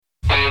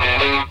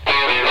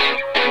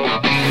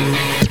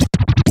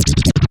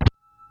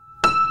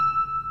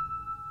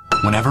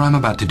Whenever I'm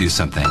about to do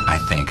something, I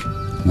think,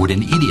 would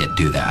an idiot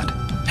do that?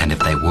 And if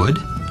they would,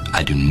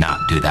 I do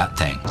not do that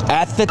thing.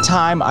 At the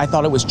time, I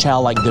thought it was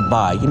ciao like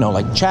goodbye. You know,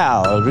 like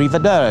ciao,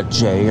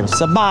 arrivederci,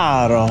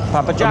 sabaro,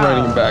 papa ciao. I'm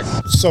writing back.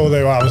 So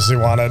they obviously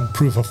wanted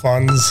proof of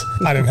funds.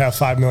 I didn't have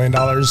 $5 million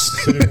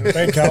sitting in the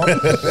bank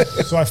account,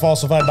 so I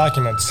falsified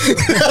documents.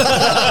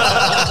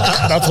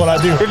 That's what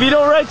I do. If you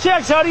don't write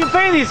checks, how do you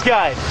pay these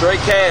guys? Straight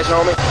cash,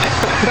 homie.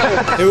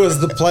 It was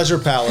the Pleasure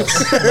Palace.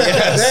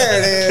 Yes. There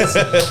it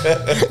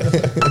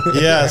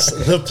is. Yes,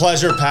 the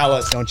Pleasure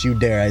Palace. Don't you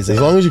dare, Isaiah.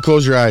 As long as you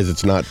close your eyes,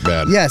 it's not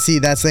bad. Yeah, see,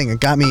 that's the thing. It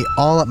got me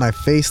all up my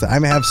face. I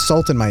may have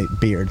salt in my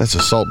beard. That's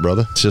assault,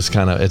 brother. It's just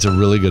it's a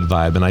really good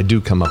vibe. And I do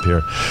come up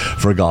here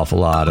for golf a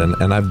lot.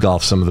 And I've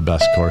golfed some of the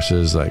best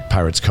courses like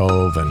Pirates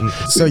Cove. And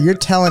So you're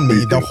telling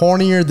me the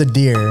hornier the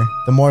deer,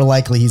 the more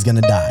likely he's going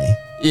to die.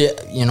 Yeah,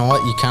 you know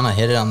what? You kind of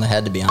hit it on the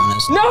head, to be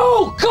honest.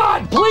 No!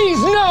 God, please,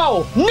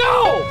 no!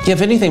 No! If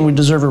anything, we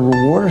deserve a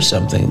reward or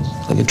something,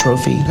 like a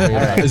trophy.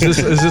 Is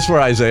this where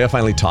Isaiah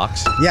finally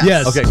talks? Yeah.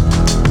 Yes. Okay.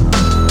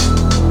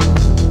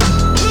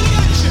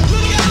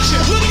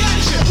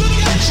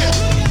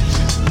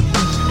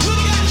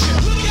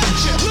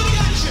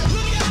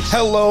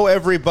 Hello,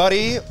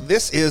 everybody.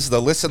 This is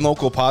the Listen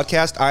Local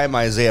podcast. I am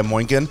Isaiah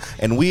Moinkin,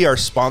 and we are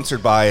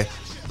sponsored by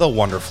the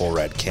wonderful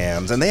Red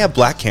Cans, and they have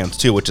black cans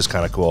too, which is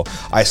kind of cool.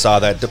 I saw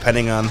that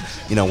depending on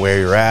where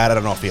you're at. I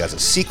don't know if he has a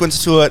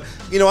sequence to it.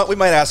 You know what? We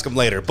might ask him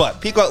later.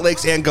 But Pequot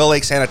Lakes and Gull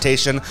Lake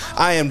Sanitation.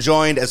 I am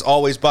joined as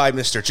always by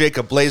Mr.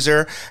 Jacob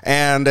Blazer,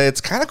 and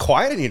it's kind of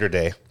quiet in here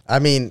today. I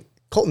mean,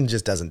 Colton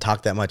just doesn't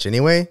talk that much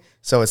anyway,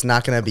 so it's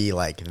not going to be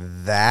like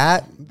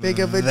that big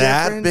of a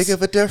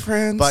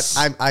difference. But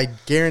I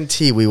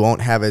guarantee we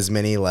won't have as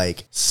many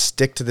like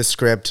stick to the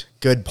script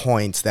good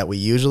points that we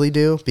usually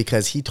do,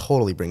 because he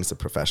totally brings the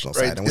professional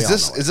side. And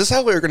Is this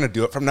how we're going to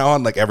do it from now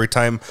on? Like every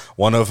time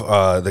one of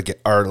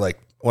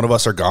one of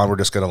us are gone, we're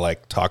just going to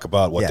like talk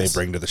about what they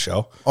bring to the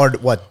show, or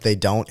what they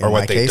don't, or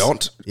what they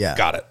don't. Yeah,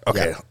 got it.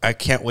 Okay, yeah. I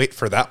can't wait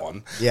for that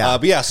one. Yeah,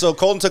 but yeah. So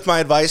Colton took my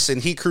advice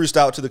and he cruised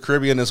out to the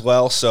Caribbean as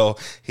well. So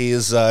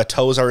his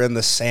toes are in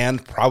the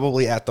sand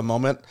probably at the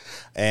moment,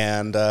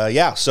 and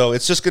so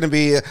it's just going to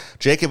be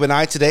Jacob and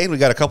I today. And we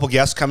got a couple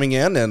guests coming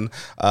in, and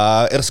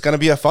it's going to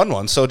be a fun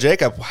one. So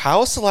Jacob,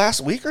 how's the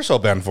last week or so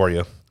been for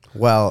you?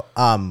 Well,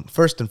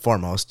 first and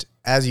foremost,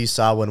 as you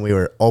saw when we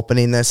were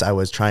opening this, I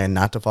was trying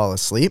not to fall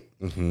asleep,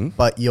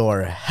 but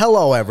your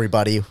hello,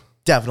 everybody,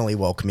 definitely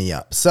woke me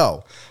up.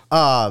 So,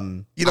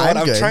 I'm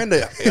trying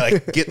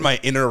to get my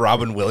inner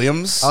Robin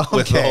Williams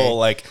with the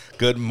whole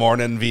good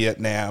morning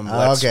Vietnam,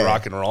 let's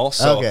rock and roll.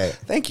 So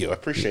thank you. I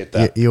appreciate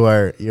that.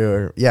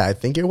 I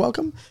think you're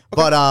welcome.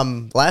 Okay.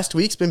 But last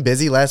week's been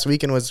busy. Last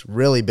weekend was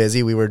really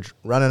busy. We were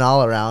running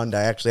all around.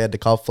 I actually had to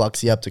call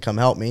Fluxy up to come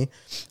help me.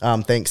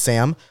 Thanks,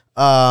 Sam.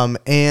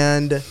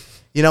 And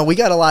we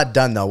got a lot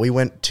done, though. We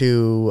went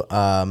to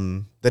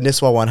the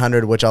Nisswa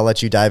 100, which I'll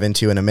let you dive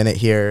into in a minute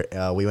here.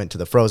 We went to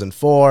the Frozen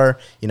 4,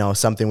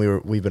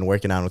 something we've been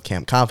working on with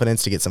Camp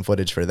Confidence to get some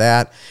footage for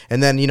that.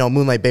 And then,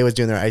 Moonlight Bay was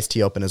doing their Iced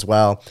Tea Open as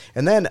well.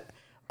 And then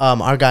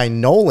our guy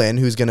Nolan,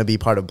 who's going to be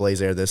part of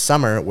Blaze Air this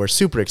summer, we're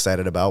super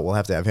excited about. We'll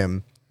have to have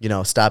him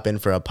stop in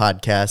for a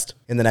podcast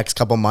in the next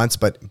couple months,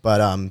 but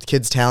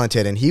kid's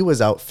talented, and he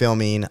was out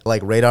filming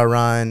like radar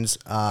runs.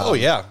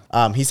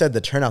 He said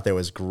the turnout there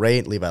was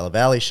great. Levi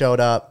LaValle showed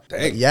up.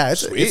 Dang,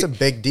 it's a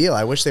big deal.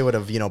 I wish they would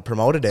have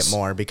promoted it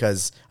more,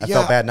 because I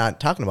felt bad not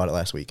talking about it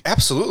last week.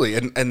 Absolutely,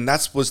 and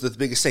that was the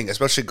biggest thing,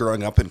 especially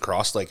growing up in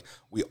Cross. Like,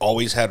 we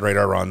always had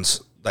radar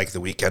runs like the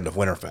weekend of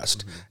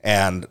Winterfest,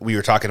 and we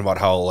were talking about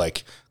how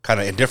kind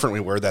of indifferent we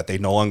were that they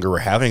no longer were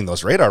having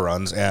those radar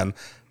runs, and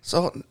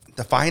so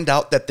to find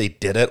out that they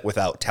did it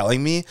without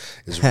telling me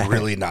is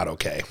really not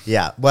okay.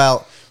 Yeah,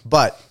 well,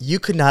 but you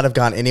could not have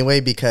gone anyway,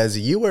 because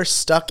you were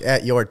stuck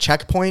at your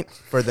checkpoint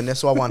for the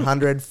Nisswa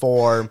 100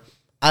 for,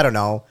 I don't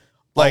know,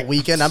 all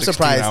weekend. I'm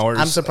surprised. Hours.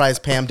 I'm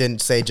surprised Pam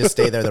didn't say just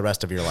stay there the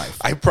rest of your life.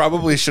 I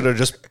probably should have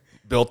just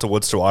built a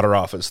Woods to Water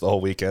office the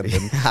whole weekend,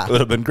 and it would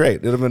have been great.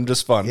 It would have been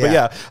just fun.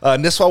 Yeah. But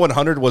Nisswa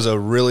 100 was a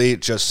really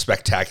just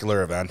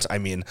spectacular event. I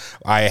mean,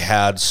 I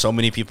had so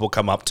many people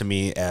come up to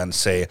me and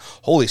say,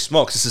 holy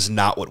smokes, this is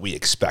not what we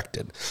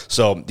expected.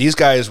 So these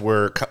guys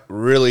were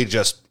really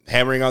just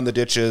hammering on the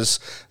ditches.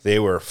 They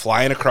were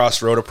flying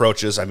across road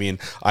approaches. I mean,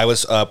 I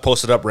was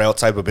posted up right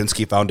outside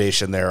Babinski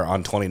Foundation there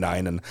on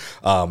 29,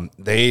 and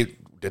they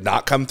did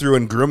not come through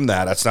and groom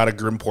that. That's not a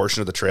groomed portion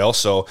of the trail,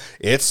 so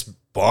it's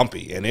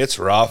bumpy and it's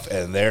rough,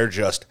 and they're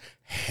just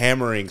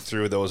hammering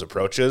through those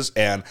approaches,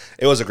 and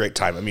it was a great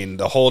time. I mean,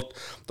 the whole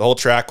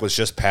track was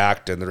just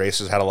packed, and the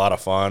racers had a lot of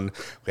fun.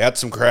 We had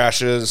some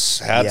crashes,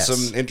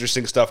 some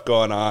interesting stuff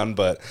going on,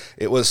 but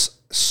it was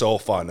so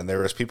fun, and there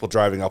was people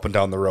driving up and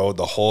down the road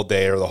the whole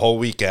day or the whole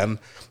weekend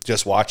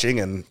just watching,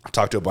 and I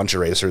talked to a bunch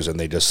of racers, and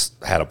they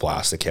just had a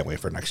blast. They can't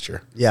wait for next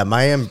year. Yeah,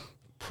 my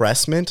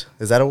impressment,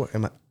 is that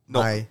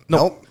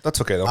No,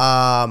 that's okay though.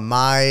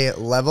 My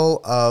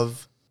level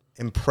of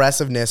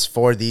impressiveness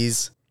for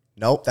these,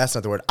 nope, that's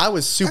not the word. I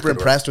was super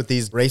impressed with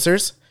these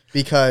racers.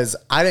 because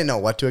I didn't know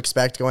what to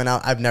expect going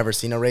out. I've never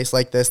seen a race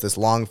like this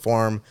long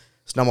form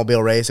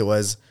snowmobile race. It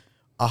was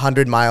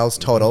 100 miles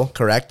total,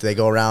 correct? They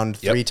go around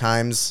 3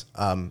 times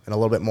and a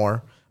little bit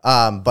more.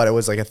 But it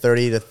was like a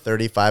 30 to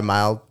 35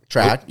 mile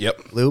track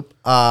loop.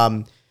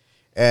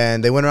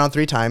 And they went around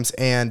 3 times.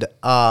 And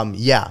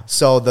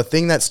so the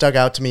thing that stuck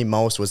out to me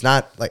most was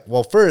not like,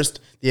 well, first,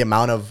 the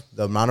amount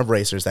of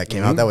racers that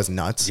came out. That was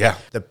nuts. Yeah.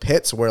 The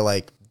pits were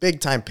like big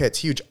time pits,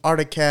 huge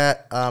Arctic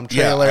Cat trailers.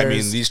 Yeah, I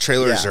mean, these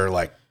trailers are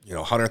like,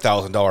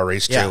 $100,000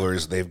 race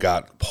trailers. They've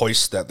got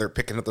hoists that they're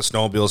picking up the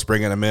snowmobiles,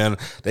 bringing them in.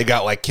 They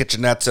got like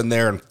kitchenettes in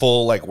there and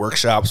full like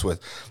workshops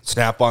with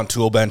Snap-on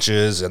tool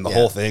benches and the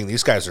whole thing.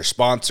 These guys are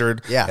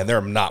sponsored and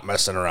they're not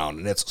messing around.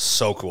 And it's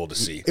so cool to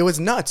see. It was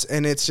nuts.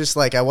 And it's just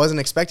like, I wasn't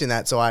expecting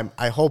that. So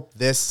I hope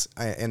this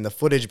and the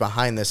footage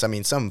behind this, I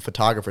mean, some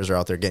photographers are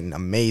out there getting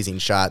amazing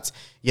shots,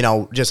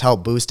 just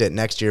help boost it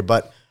next year.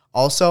 But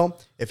also,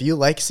 if you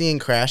like seeing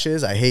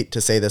crashes, I hate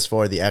to say this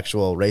for the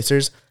actual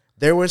racers,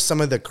 there were some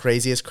of the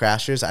craziest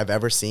crashes I've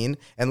ever seen,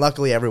 and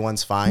luckily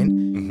everyone's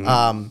fine.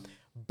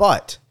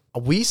 But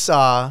we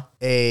saw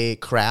a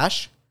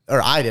crash,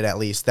 or I did at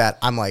least, that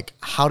I'm like,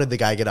 how did the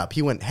guy get up?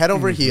 He went head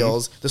over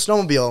heels. The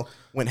snowmobile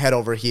went head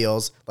over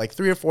heels, like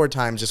 3 or 4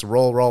 times, just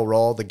roll, roll,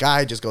 roll. The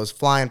guy just goes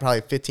flying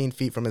probably 15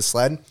 feet from his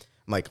sled. I'm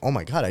like, oh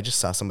my God, I just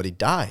saw somebody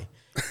die.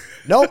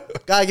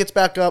 Nope. Guy gets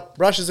back up,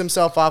 brushes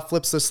himself off,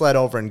 flips the sled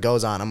over, and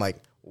goes on. I'm like,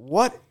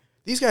 what?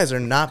 These guys are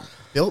not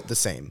built the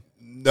same.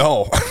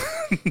 No.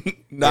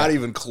 Not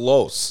even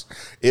close.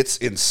 It's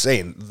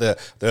insane. The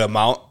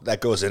amount that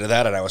goes into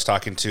that. And I was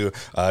talking to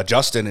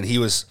Justin, and he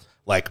was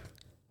like,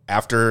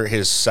 after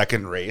his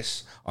second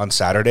race on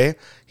Saturday,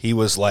 he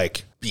was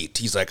like beat.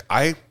 He's like,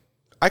 I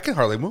can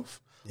hardly move.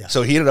 Yeah.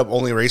 So he ended up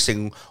only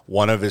racing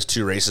one of his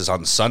 2 races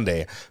on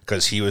Sunday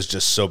because he was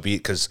just so beat.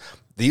 Because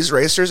these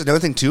racers, another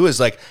thing too, is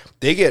like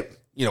they get,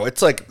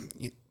 it's like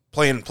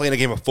playing a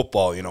game of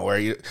football,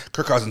 where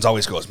Kirk Cousins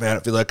always goes, man,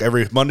 I feel like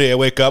every Monday I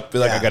wake up, feel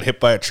like I got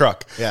hit by a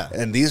truck. Yeah.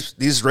 And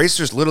these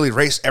racers literally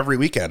race every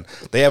weekend.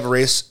 They have a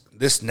race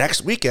this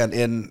next weekend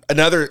in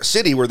another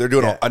city where they're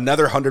doing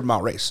another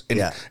 100-mile race.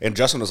 And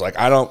Justin was like,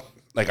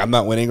 I'm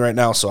not winning right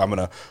now, so I'm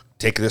going to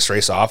take this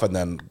race off and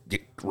then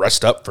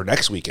rest up for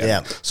next weekend.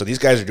 Yeah. So these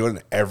guys are doing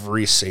it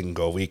every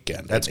single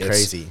weekend. That's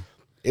crazy.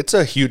 It's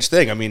a huge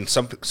thing. I mean,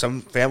 some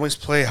families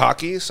play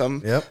hockey,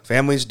 some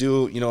families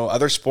do,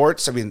 other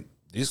sports. I mean,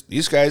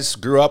 these guys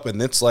grew up and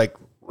it's like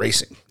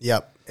racing.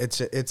 Yep.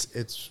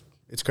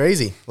 It's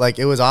crazy. Like,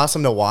 it was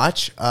awesome to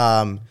watch.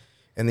 And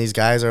these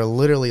guys are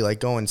literally like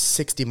going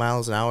 60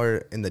 miles an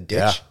hour in the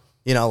ditch.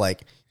 Yeah.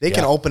 Like they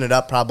can open it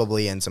up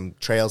probably in some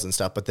trails and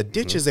stuff, but the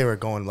ditches they were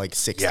going like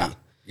 60.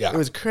 Yeah. It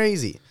was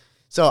crazy.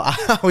 So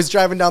I was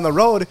driving down the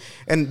road,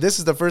 and this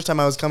is the first time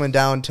I was coming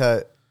down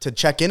to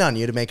check in on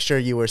you to make sure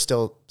you were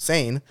still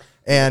sane.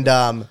 And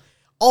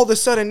all of a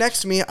sudden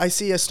next to me, I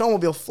see a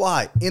snowmobile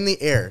fly in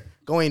the air,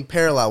 going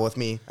parallel with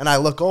me, and I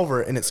look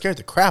over, and it scared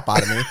the crap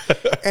out of me.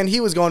 And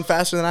he was going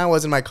faster than I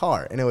was in my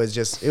car, and it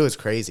was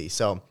crazy.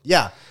 So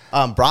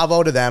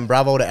bravo to them,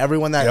 bravo to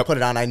everyone that put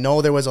it on. I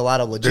know there was a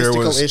lot of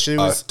logistical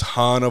issues. A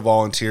ton of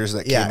volunteers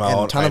that came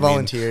out. A ton of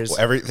volunteers.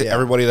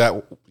 Everybody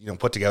that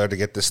put together to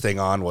get this thing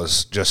on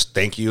was just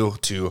thank you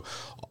to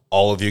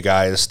all of you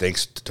guys.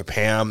 Thanks to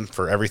Pam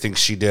for everything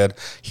she did.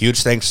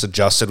 Huge thanks to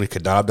Justin. We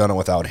could not have done it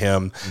without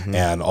him. Mm-hmm.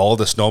 And all of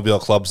the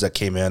snowmobile clubs that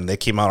came in, they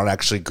came out and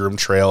actually groomed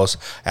trails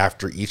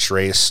after each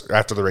race,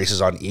 after the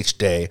races on each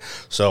day.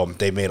 So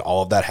they made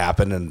all of that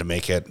happen, and to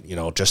make it,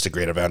 just a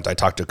great event. I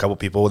talked to a couple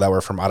people that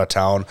were from out of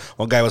town.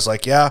 One guy was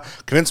like,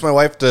 convinced my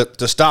wife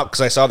to stop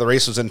because I saw the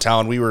race was in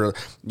town. We were,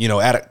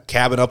 at a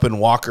cabin up in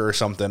Walker or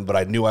something, but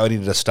I knew I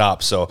needed to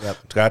stop. So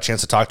got a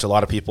chance to talk to a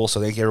lot of people.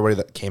 So thank you everybody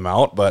that came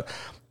out. But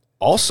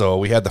also,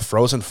 we had the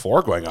Frozen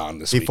 4 going on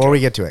this weekend. Before we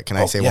get to it, can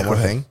I say one more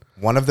thing?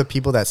 One of the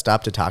people that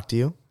stopped to talk to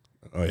you,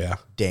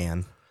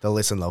 Dan, the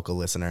Listen Local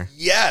listener.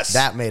 Yes.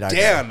 That made our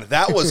Dan, day.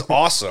 That was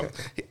awesome.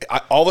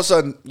 All of a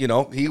sudden,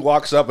 he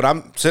walks up, and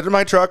I'm sitting in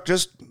my truck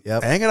just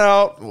hanging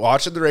out,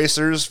 watching the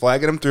racers,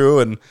 flagging them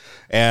through,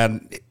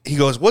 and he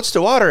goes, "What's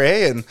the water,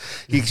 eh?" And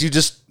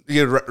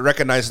you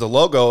recognize the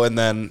logo, and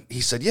then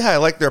he said, "Yeah, I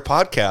like their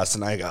podcast."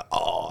 And I go,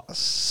 "Oh,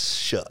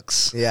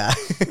 shucks." Yeah.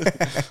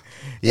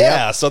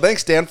 Yeah. So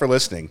thanks, Dan, for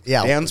listening.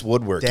 Yeah. Dan's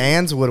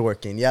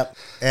Woodworking. Yep.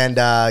 And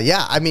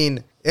I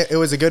mean, it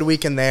was a good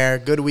weekend there.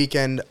 Good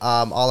weekend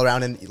all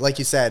around. And like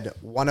you said,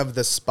 one of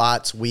the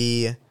spots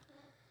we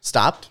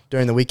stopped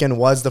during the weekend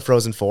was the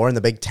Frozen 4 and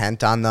the big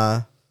tent on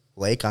the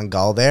lake on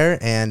Gull there.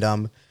 And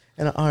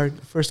our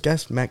first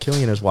guest, Matt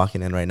Killian, is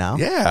walking in right now.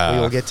 Yeah.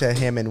 We will get to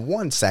him in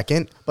 1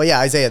 second. But yeah,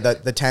 Isaiah,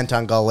 the tent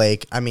on Gull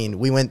Lake, I mean,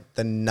 we went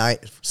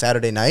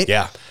Saturday night.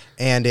 Yeah.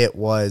 And it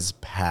was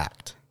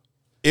packed.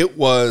 It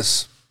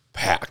was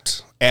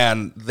packed.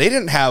 And they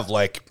didn't have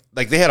like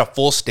they had a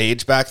full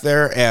stage back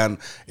there, and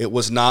it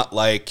was not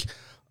like,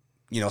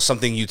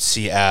 something you'd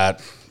see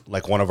at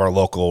like one of our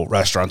local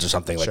restaurants or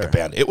something, like a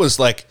band. It was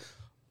like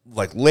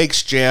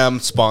Lakes Jam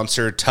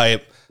sponsored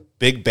type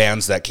big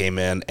bands that came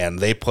in, and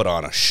they put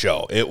on a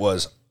show. It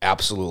was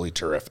absolutely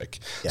terrific.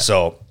 Yeah.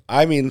 So,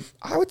 I mean,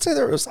 I would say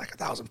there was like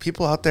 1,000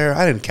 people out there.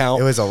 I didn't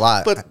count. It was a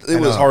lot. But I it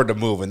was know. hard to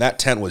move, and that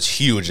tent was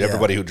huge.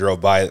 Everybody who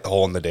drove by the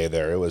hole in the day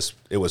there, it was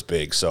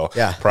big. So,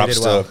 Yeah, they props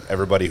did to well.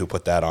 everybody who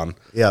put that on.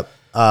 Yep.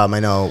 I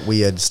know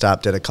we had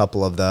stopped at a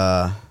couple of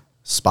the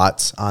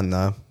spots on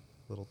the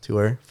little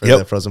tour for Yep.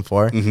 the Frozen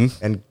 4.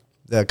 And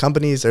the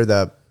companies or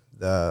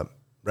the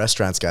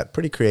restaurants got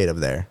pretty creative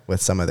there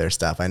with some of their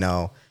stuff. I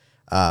know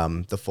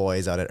the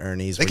Foys out at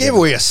Ernie's. They were gave giving-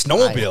 away a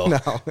snowmobile.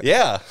 I know.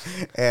 Yeah.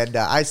 And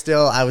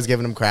I was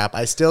giving them crap.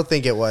 I still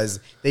think it was,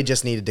 they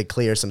just needed to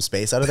clear some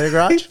space out of their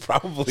garage.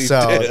 Probably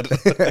did.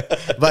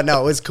 But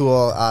no, it was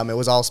cool. It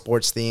was all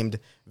sports themed.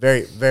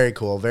 Very, very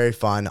cool. Very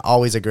fun.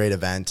 Always a great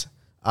event.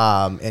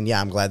 And yeah,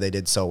 I'm glad they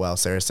did so well.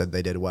 Sarah said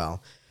they did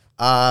well.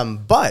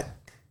 But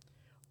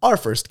our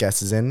first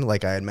guest is in,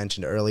 like I had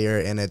mentioned earlier,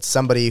 and it's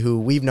somebody who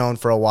we've known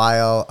for a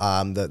while.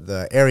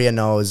 The area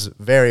knows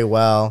very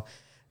well.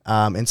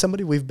 And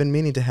somebody we've been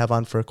meaning to have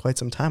on for quite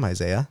some time,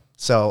 Isaiah.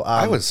 So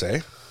I would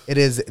say. it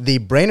is the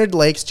Brainerd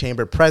Lakes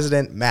Chamber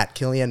President, Matt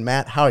Killian.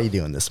 Matt, how are you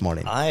doing this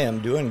morning? I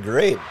am doing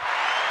great.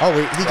 Oh,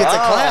 he gets a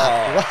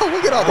clap. Wow,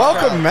 look at all the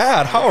Welcome, crowd.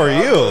 Matt. How are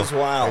you?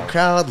 Wow. The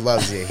crowd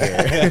loves you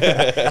here.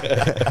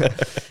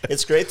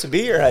 It's great to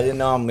be here. I didn't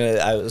know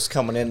I was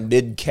coming in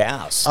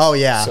mid-cast. Oh,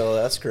 yeah. So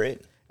that's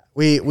great.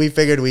 We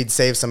figured we'd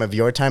save some of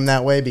your time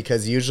that way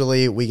because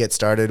usually we get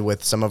started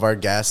with some of our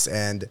guests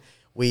and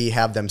we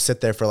have them sit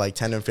there for like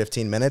 10 or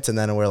 15 minutes, and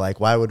then we're like,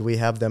 why would we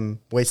have them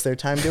waste their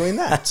time doing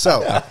that?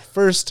 So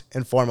first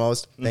and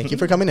foremost, thank you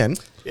for coming in.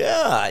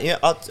 Yeah.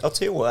 I'll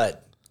tell you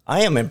what.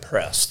 I am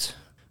impressed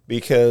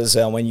because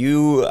when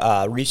you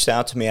reached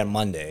out to me on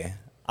Monday,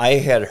 I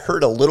had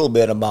heard a little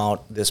bit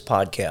about this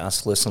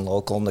podcast, Listen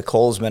Local.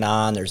 Nicole's been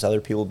on. There's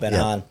other people been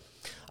on.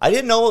 I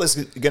didn't know it was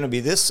going to be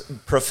this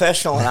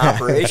professional in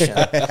operation.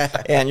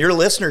 And your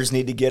listeners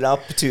need to get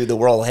up to the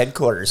world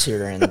headquarters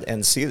here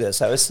and see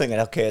this. I was thinking,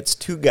 okay, it's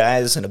two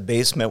guys in a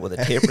basement with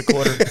a tape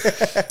recorder.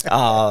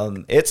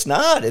 It's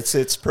not.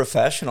 It's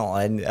professional.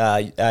 And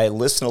I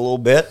listened a little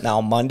bit. Now,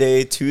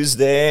 Monday,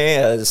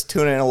 Tuesday, I was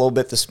tuning in a little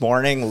bit this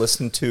morning,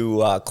 listened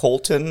to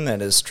Colton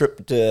and his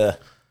trip to...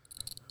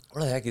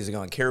 Where the heck is he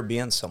going?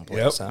 Caribbean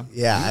someplace, huh?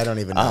 Yeah, I don't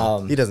even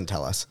know. He doesn't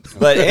tell us.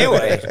 But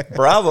anyway,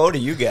 bravo to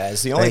you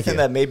guys. The only Thank thing you.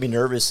 that made me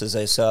nervous is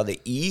I saw the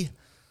E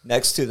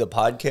next to the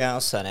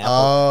podcast on Apple,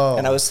 Oh.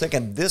 and I was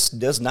thinking this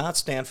does not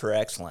stand for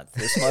excellent.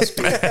 This must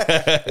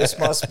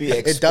be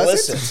It explicit.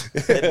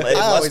 doesn't? It I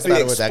always must be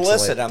thought it was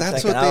explicit. excellent. I'm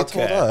That's thinking, what they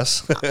okay, told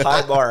us.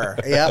 high bar.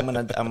 Yep.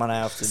 I'm gonna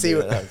have to See, do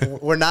it.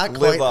 we're not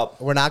Live quite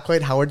up. we're not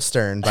quite Howard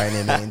Stern by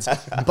any means,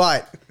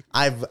 but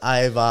I've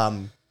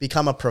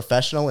become a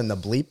professional in the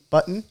bleep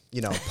button,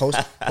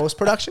 post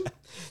production.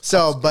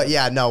 So, but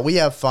yeah, no, we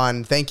have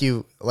fun. Thank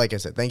you, like I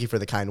said, thank you for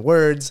the kind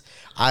words.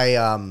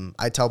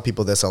 I tell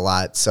people this a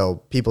lot,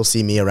 so people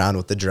see me around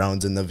with the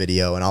drones and the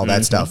video and all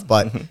that stuff.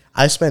 But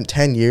I spent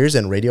 10 years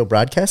in radio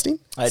broadcasting.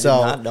 I did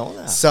not know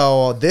that.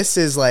 So this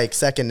is like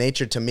second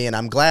nature to me, and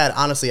I'm glad.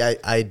 Honestly,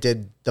 I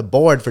did the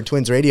board for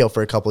Twins Radio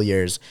for a couple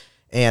years,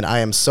 and I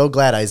am so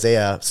glad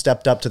Isaiah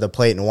stepped up to the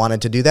plate and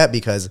wanted to do that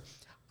because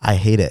I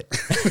hate it.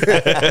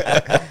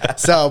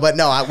 So, but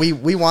no,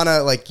 we want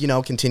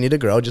to continue to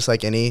grow just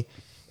like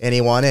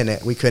anyone, and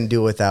we couldn't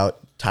do it without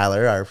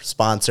Tyler, our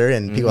sponsor,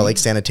 and people like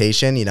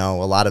Sanitation.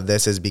 A lot of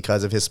this is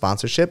because of his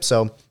sponsorship.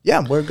 So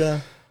yeah, we're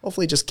gonna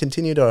hopefully just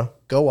continue to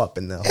go up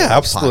in the whole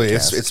Absolutely.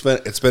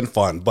 podcast. It's been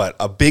fun, but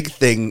a big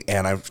thing,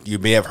 and you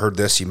may have heard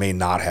this, you may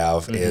not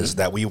have, is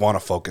that we want to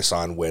focus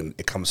on when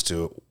it comes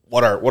to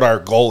what our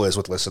goal is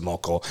with Listen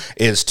Local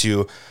is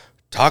to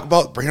talk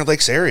about Brainerd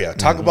Lakes area,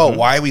 talk about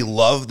why we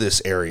love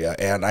this area.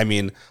 And I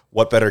mean,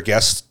 what better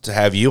guest to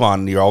have you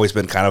on? You've always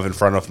been kind of in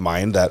front of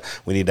mind that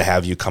we need to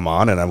have you come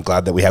on. And I'm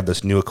glad that we have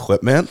this new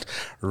equipment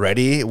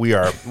ready. We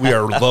are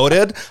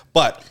loaded,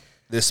 but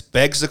this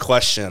begs the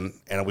question,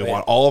 and we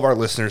want all of our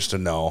listeners to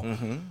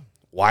know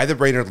why the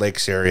Brainerd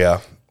Lakes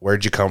area.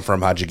 Where'd you come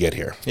from? How'd you get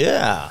here?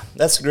 Yeah,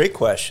 that's a great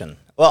question.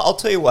 Well, I'll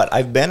tell you what.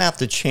 I've been at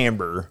the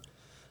chamber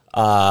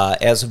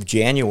as of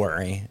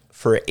January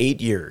for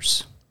 8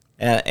 years.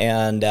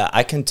 And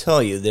I can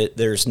tell you that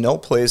there's no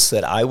place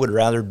that I would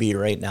rather be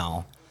right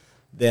now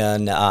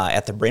than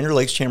at the Brainerd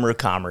Lakes Chamber of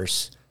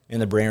Commerce in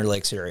the Brainerd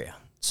Lakes area.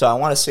 So I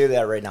want to say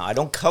that right now. I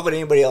don't covet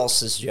anybody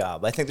else's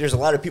job. I think there's a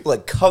lot of people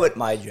that covet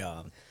my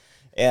job,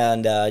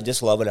 and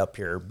just love it up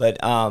here. But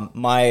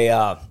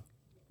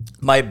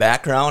my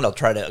background, I'll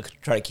try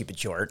to keep it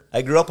short.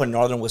 I grew up in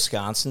northern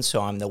Wisconsin, so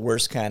I'm the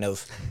worst kind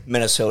of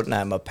Minnesotan.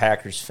 I'm a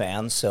Packers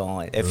fan, so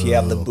if you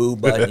have the boo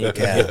button, you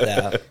can hit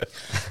that.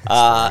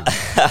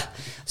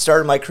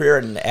 Started my career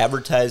at an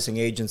advertising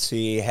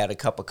agency, had a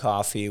cup of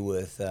coffee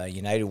with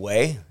United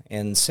Way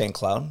in St.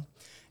 Cloud.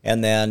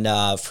 And then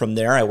from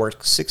there, I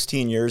worked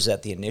 16 years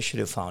at the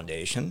Initiative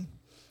Foundation,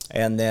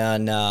 and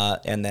then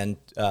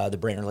the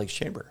Brainerd Lakes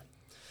Chamber.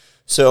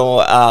 So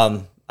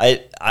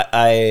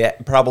I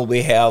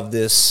probably have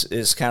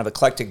this kind of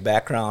eclectic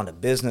background of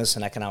business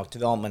and economic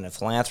development and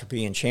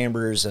philanthropy and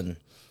chambers, and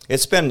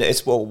it's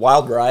a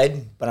wild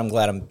ride, but I'm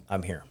glad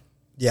I'm here.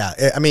 Yeah,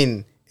 I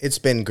mean, it's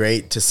been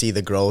great to see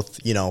the growth,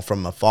 you know,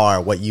 from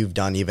afar, what you've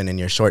done even in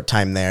your short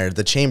time there.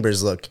 The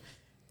chambers look,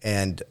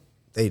 and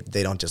they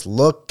don't just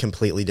look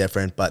completely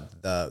different,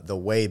 but the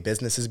way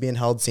business is being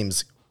held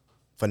seems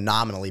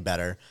phenomenally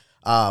better.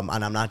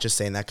 And I'm not just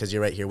saying that because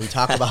you're right here. We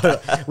talk about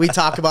it. We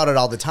talk about it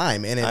all the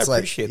time, and it's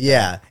like,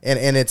 yeah,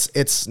 and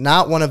it's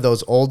not one of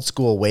those old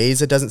school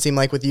ways. It doesn't seem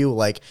like with you,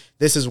 like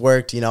this has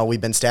worked. You know, we've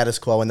been status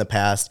quo in the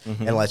past,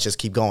 and let's just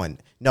keep going.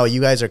 No,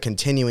 you guys are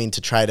continuing to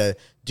try to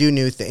do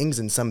new things,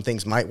 and some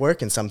things might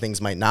work, and some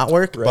things might not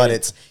work. Right. But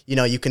it's, you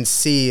know, you can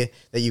see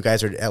that you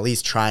guys are at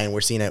least trying.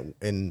 We're seeing it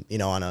in, you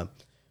know, on a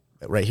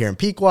right here in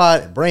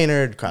Pequot,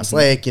 Brainerd, Cross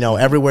Lake, you know,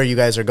 everywhere you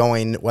guys are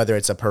going, whether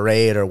it's a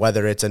parade or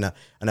whether it's an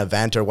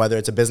event or whether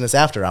it's a business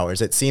after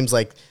hours, it seems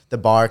like the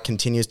bar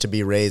continues to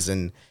be raised.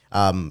 And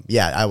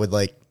yeah, I would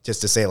like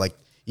just to say, like,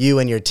 you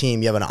and your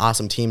team, you have an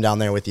awesome team down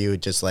there with you.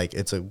 Just like,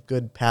 it's a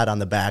good pat on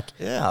the back.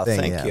 Yeah, thing.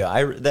 thank you.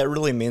 That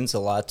really means a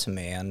lot to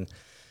me. And,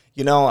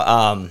 you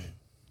know,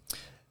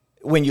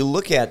 when you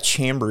look at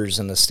chambers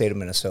in the state of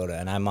Minnesota,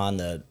 and I'm on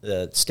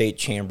the state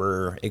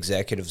chamber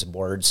executives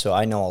board, so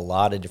I know a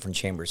lot of different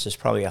chambers. There's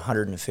probably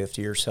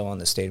 150 or so in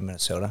the state of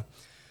Minnesota.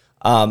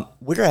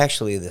 We're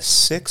actually the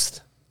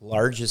 6th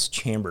largest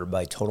chamber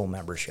by total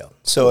membership.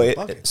 So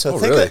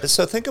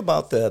think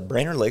about the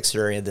Brainerd Lakes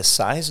area, the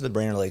size of the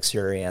Brainerd Lakes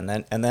area,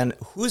 and then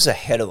who's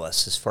ahead of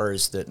us as far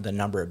as the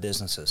number of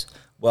businesses?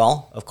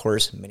 Well, of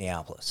course,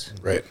 Minneapolis,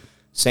 Right.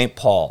 St.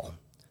 Paul,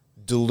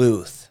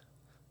 Duluth,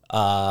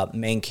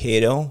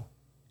 Mankato,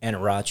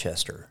 and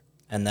Rochester,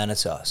 and then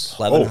it's us.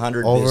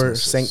 1,100 over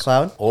businesses. St.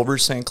 Cloud? Over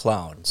St.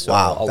 Cloud. So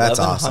Wow, that's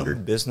 1,100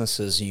 awesome.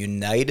 businesses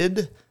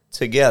united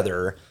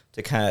together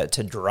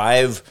to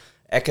drive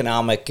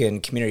economic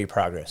and community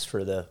progress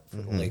for the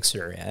Lakes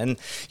area. And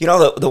you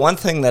know, the one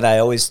thing that I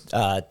always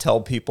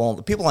tell people,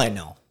 the people I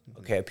know,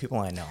 people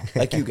I know,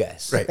 like you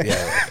guys, Right.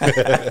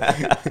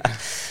 Yeah.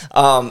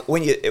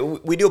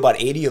 we do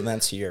about 80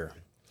 events a year,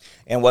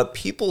 and what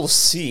people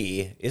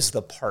see is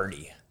the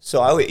party.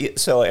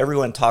 So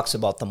everyone talks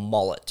about the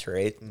mullet,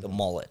 right? The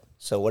mullet.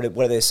 So what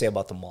do they say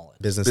about the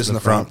mullet? Business in the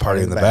front,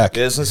 party in the back.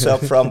 Business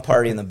up front,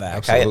 party in the back.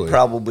 Absolutely. I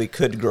probably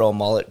could grow a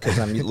mullet because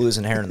I'm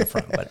losing hair in the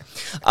front. But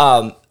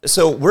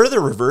so we're the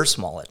reverse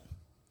mullet,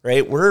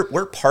 right?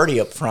 We're party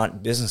up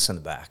front, business in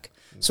the back.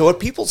 So what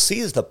people see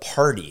is the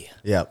party.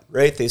 Yep.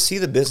 Right? They see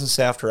the business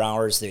after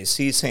hours. They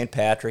see St.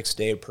 Patrick's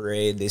Day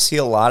parade. They see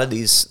a lot of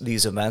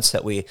these events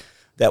that we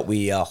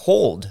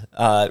hold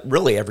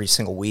really every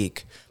single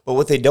week. But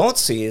what they don't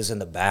see is in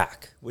the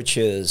back, which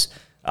is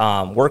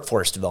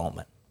workforce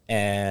development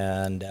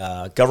and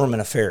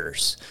government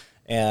affairs,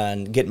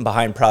 and getting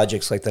behind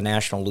projects like the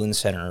National Loon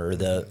Center or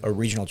the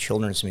Regional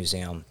Children's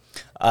Museum,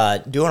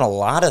 doing a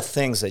lot of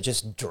things that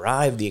just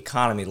drive the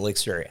economy of the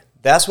Lakes area.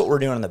 That's what we're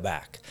doing in the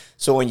back.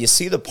 So when you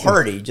see the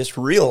party, just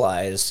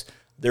realize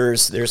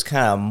there's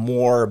kind of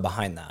more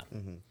behind that.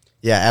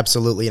 Yeah,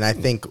 absolutely. And I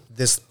think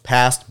this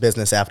past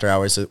business after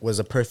hours was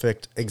a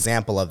perfect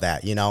example of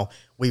that. You know,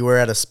 we were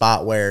at a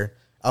spot where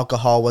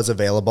alcohol was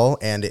available,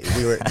 and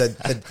we were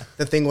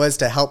the thing was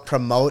to help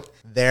promote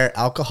their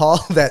alcohol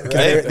that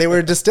Right. they were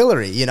a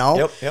distillery, you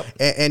know. Yep.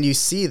 And you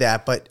see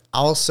that, but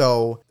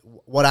also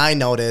what I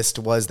noticed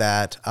was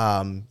that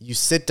you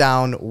sit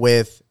down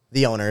with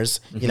the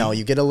owners, you know,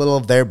 you get a little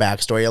of their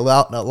backstory, a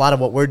lot of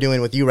what we're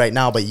doing with you right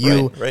now, but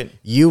you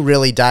you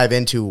really dive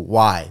into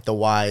why, the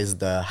whys,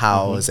 the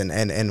hows,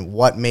 and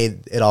what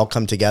made it all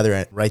come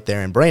together right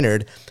there in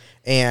Brainerd.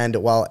 And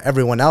while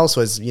everyone else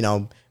was, you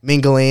know,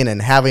 mingling and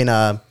having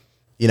a,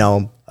 you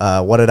know,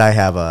 what did I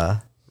have?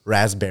 A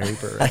raspberry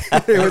parade.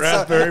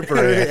 Raspberry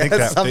parade. I think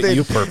that fit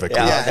you perfectly.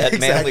 Yeah, that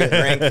manly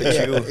drink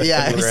that you.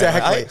 Yeah,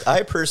 exactly.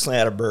 I personally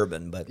had a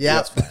bourbon, but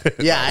yeah,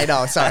 I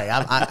know. Sorry,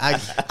 I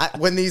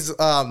when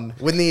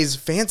these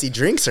fancy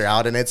drinks are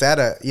out and it's at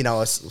a, you know,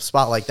 a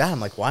spot like that,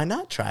 I'm like, why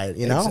not try it?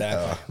 You know,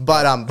 Exactly.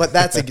 But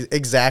that's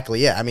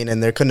exactly it. I mean,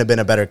 and there couldn't have been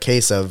a better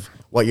case of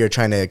what you're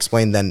trying to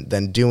explain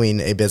than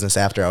doing a business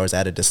after hours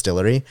at a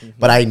distillery.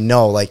 But I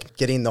know, like,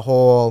 getting the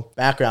whole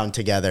background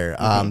together,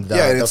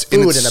 the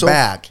food in the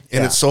back.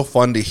 And it's so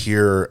fun to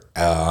hear.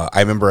 I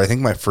remember, I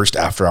think my first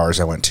after hours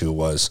I went to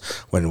was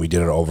when we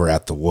did it over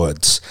at the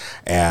Woods.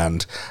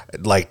 And,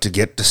 like, to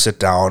get to sit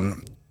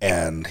down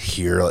and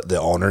hear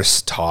the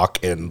owners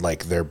talk and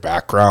like their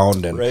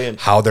background and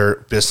how their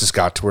business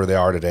got to where they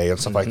are today and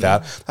stuff like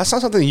that. That's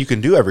not something you can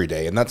do every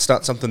day. And that's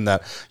not something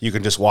that you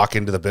can just walk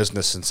into the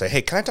business and say,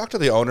 hey, can I talk to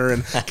the owner?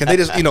 And can they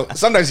just, you know,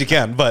 sometimes you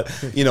can, but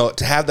you know,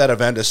 to have that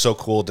event is so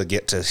cool to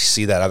get to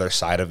see that other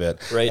side of it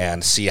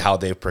and see how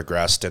they've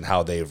progressed and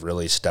how they've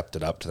really stepped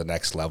it up to the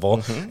next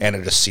level and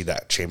to just see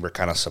that chamber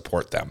kind of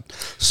support them.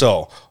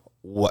 So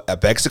what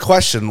begs the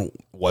question,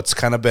 what's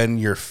kind of been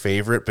your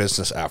favorite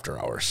business after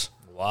hours?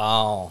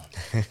 Wow.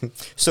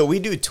 So we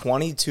do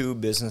 22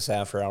 business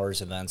after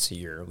hours events a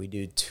year. We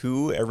do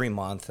 2 every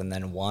month and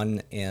then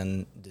 1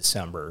 in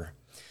December.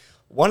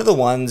 One of the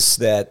ones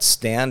that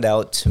stand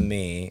out to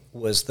me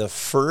was the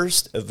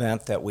first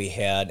event that we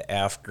had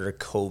after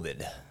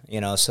COVID.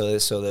 You know, so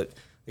that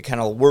the kind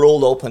of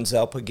world opens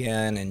up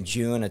again in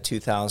June of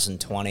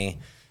 2020.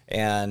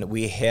 and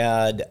we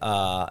had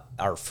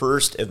our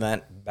first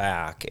event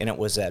back, and it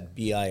was at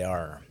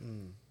BIR.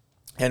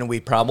 And we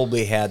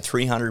probably had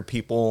 300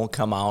 people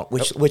come out,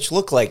 which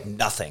looked like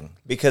nothing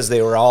because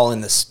they were all in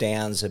the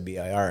stands of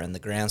BIR in the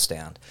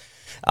grandstand.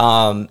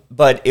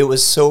 But it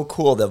was so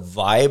cool, the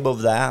vibe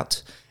of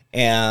that,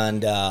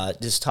 and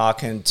just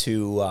talking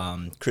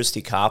to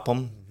Christy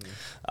Copham.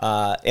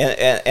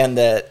 And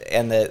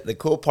the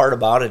cool part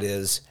about it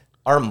is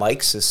our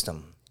mic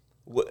system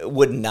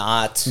would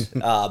not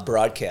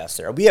broadcast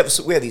there. We have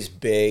these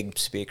big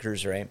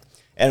speakers, right?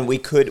 And we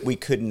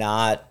could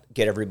not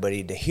get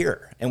everybody to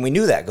hear, and we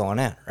knew that going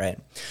in, right?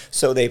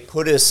 So they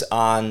put us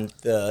on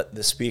the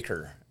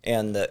speaker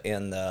and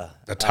the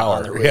tower,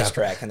 on the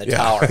racetrack and the Yeah.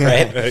 tower,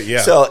 right?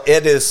 Yeah. So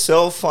it is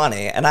so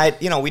funny, and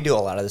we do a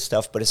lot of this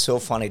stuff, but it's so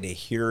funny to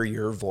hear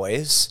your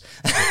voice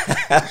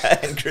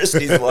and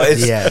Christy's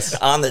voice Yes.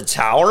 on the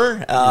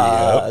tower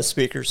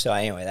speaker. So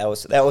anyway, that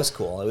was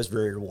cool. It was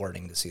very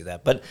rewarding to see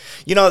that. But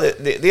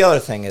the other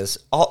thing is,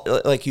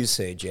 like you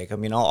say, Jake. I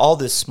mean, all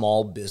these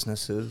small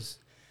businesses.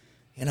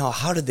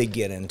 How did they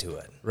get into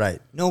it? Right.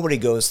 Nobody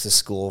goes to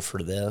school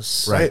for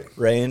this. Right.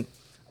 Right.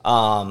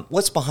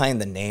 What's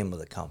behind the name of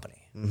the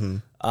company?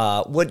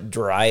 Mm-hmm. What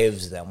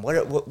drives them?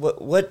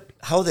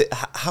 How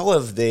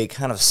have they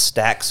kind of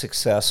stacked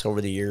success over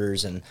the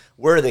years, and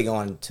where are they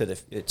going to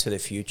the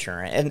future?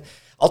 And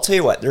I'll tell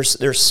you what,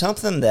 there's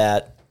something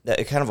that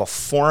kind of a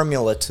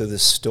formula to the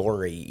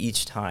story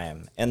each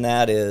time, and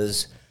that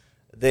is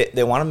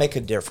they want to make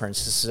a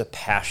difference. This is a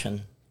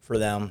passion for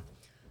them.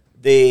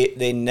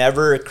 They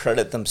never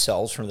credit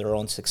themselves for their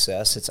own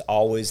success. It's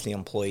always the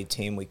employee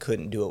team. We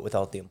couldn't do it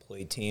without the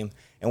employee team.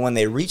 And when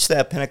they reach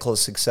that pinnacle of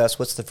success,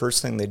 what's the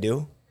first thing they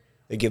do?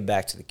 They give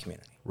back to the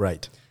community.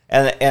 Right.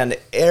 And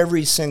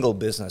every single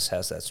business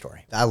has that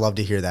story. I love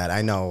to hear that.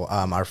 I know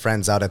our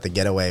friends out at the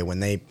Getaway,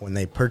 when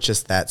they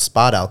purchased that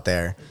spot out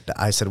there,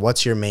 I said,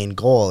 "What's your main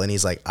goal?" And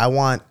he's like, "I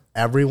want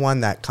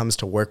everyone that comes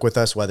to work with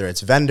us, whether it's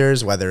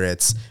vendors, whether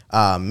it's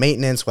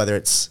maintenance, whether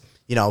it's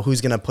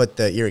who's going to put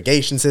the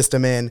irrigation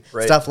system in,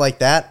 stuff like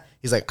that."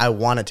 He's like, "I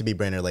want it to be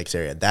Brainerd Lakes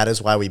area. That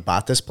is why we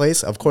bought this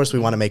place. Of course, we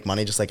want to make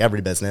money just like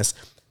every business.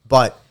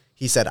 But,"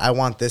 he said, "I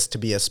want this to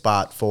be a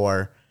spot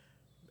for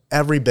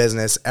every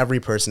business, every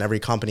person,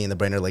 every company in the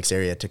Brainerd Lakes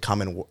area to come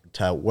and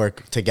to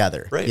work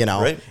together." Right,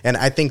 Right. And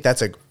I think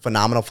that's a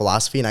phenomenal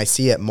philosophy, and I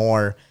see it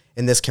more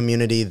in this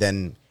community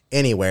than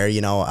anywhere.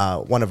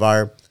 One of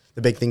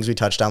the big things we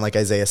touched on, like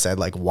Isaiah said,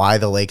 like why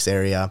the Lakes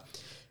area.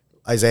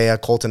 Isaiah,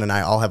 Colton, and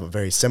I all have a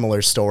very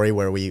similar story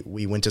where we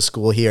went to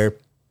school here,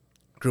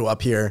 grew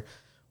up here,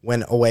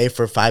 went away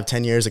for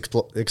 5-10 years,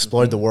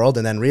 explored the world,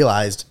 and then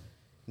realized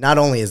not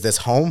only is this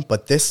home,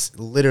 but this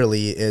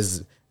literally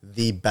is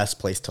the best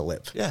place to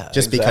live. Yeah,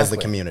 just because of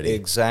the community.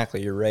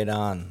 Exactly, you're right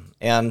on.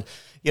 And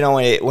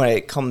when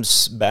it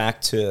comes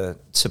back to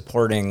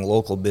supporting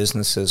local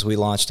businesses, we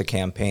launched a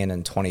campaign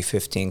in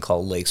 2015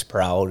 called Lakes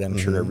Proud. I'm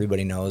sure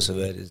everybody knows of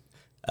it.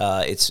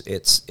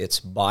 It's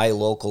buy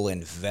local,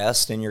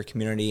 invest in your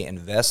community,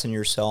 invest in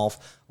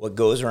yourself. What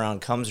goes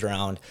around comes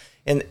around.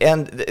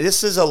 And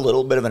this is a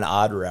little bit of an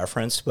odd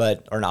reference, or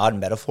an odd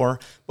metaphor.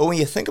 But when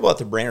you think about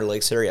the Brainerd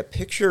Lakes area,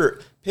 picture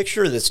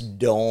this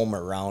dome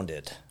around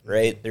it,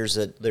 right? There's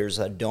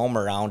a dome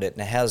around it,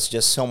 and it has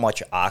just so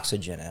much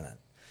oxygen in it.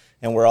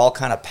 And we're all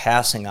kind of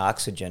passing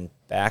oxygen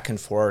back and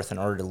forth in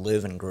order to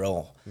live and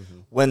grow. Mm-hmm.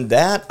 When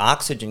that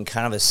oxygen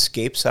kind of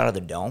escapes out of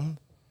the dome,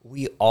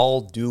 we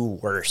all do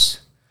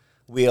worse.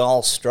 We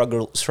all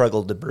struggle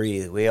to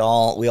breathe. We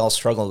all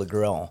struggle to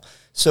grow.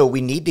 So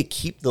we need to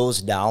keep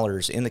those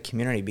dollars in the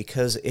community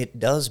because it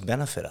does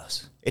benefit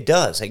us. It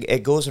does.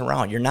 It goes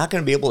around. You're not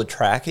going to be able to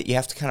track it. You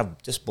have to kind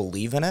of just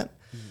believe in it.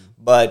 Mm-hmm.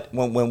 But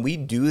when we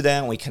do that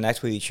and we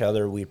connect with each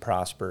other, we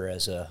prosper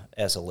as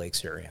a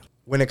Lakes area.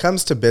 When it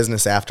comes to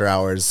business after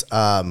hours,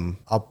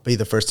 I'll be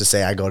the first to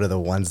say I go to the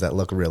ones that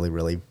look really,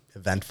 really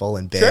eventful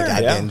and big. Sure,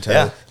 I've been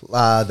to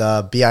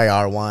the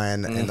BIR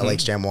one and the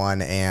Lakes Jam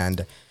one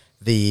and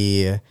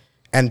the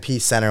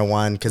NP Center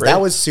one, because that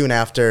was soon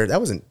after. That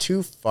wasn't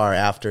too far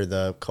after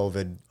the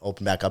COVID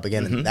opened back up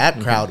again, and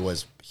that crowd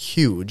was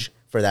huge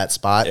for that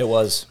spot. It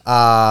was.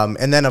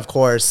 And then, of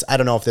course, I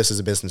don't know if this is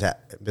a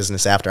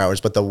business after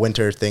hours, but the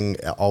winter thing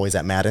always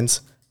at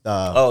Madden's. The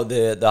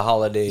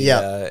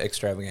holiday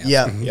extravaganza.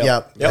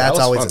 Yep.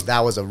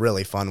 That was a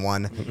really fun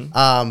one.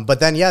 Mm-hmm. But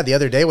then, the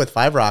other day with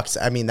Five Rocks,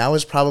 I mean, that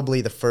was probably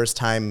the first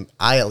time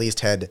I at least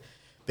had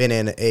been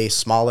in a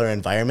smaller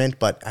environment,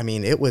 but I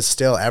mean, it was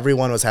still,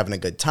 everyone was having a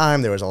good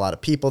time. There was a lot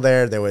of people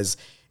there.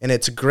 And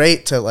it's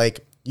great to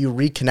you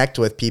reconnect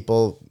with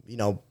people,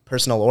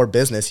 personal or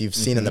business you've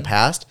seen in the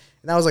past.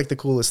 And that was the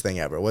coolest thing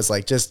ever, was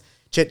just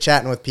chit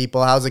chatting with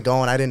people. How's it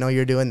going? I didn't know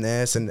you're doing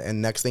this.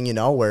 And next thing you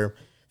know, we're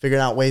figuring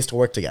out ways to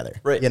work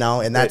together, right?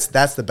 And that's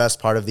the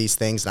best part of these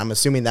things. And I'm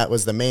assuming that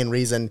was the main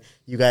reason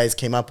you guys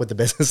came up with the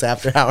business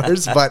after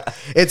hours, but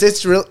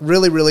it's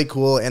really, really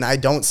cool. And I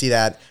don't see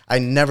that. I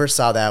never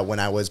saw that when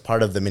I was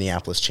part of the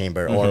Minneapolis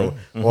Chamber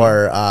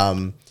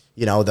or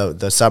you know,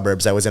 the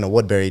suburbs. I was in a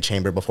Woodbury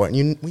chamber before,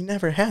 and we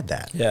never had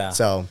that. Yeah.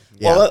 So,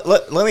 yeah.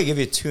 Well, let me give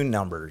you two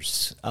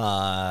numbers,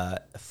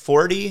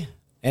 40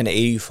 and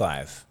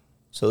 85.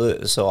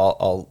 So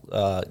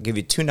I'll give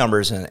you two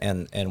numbers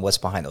and what's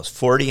behind those,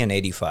 40 and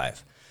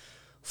 85.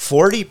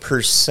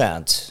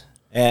 40%,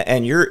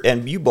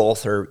 and you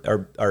both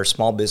are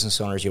small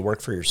business owners. You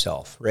work for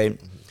yourself, right?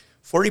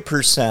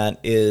 40%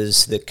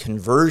 is the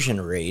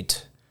conversion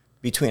rate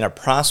between a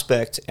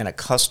prospect and a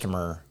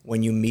customer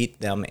when you meet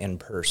them in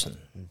person.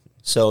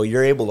 So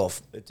you're able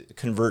to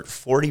convert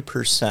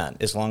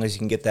 40% as long as you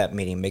can get that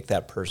meeting, make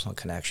that personal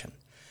connection.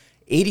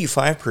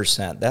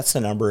 85%, that's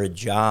the number of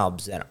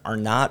jobs that are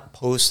not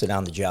posted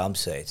on the job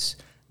sites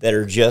that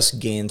are just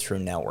gained through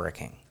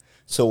networking.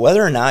 So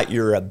whether or not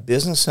you're a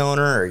business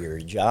owner or you're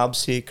a job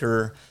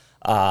seeker,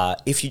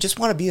 if you just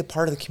want to be a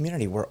part of the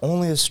community, we're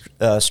only as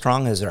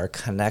strong as our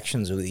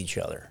connections with each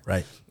other.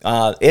 Right.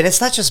 And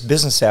it's not just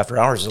business after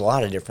hours. There's a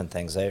lot of different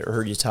things. I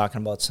heard you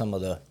talking about some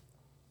of the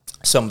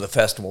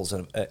festivals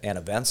and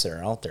events that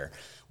are out there.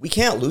 We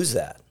can't lose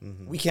that.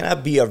 We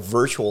cannot be a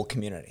virtual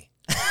community.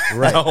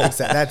 Right.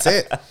 That's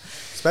it.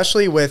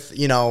 Especially with,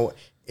 you know,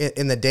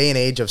 in the day and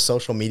age of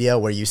social media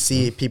where you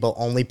see people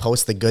only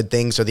post the good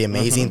things or the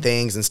amazing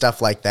things and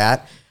stuff like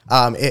that.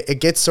 It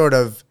gets sort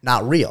of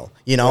not real,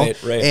 you know?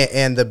 Right.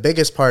 And the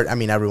biggest part, I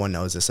mean, everyone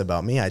knows this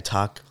about me. I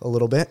talk a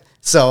little bit.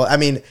 So, I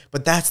mean,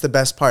 but that's the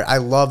best part. I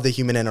love the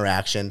human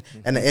interaction.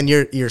 And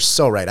you're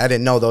so right. I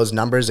didn't know those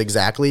numbers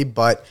exactly,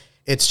 but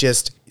it's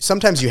just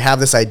sometimes you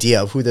have this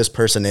idea of who this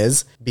person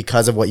is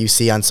because of what you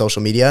see on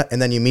social media, and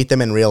then you meet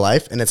them in real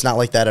life, and it's not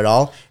like that at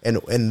all.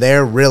 And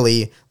they're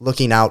really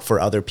looking out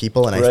for other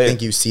people, and I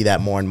think you see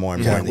that more and more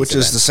and more. Which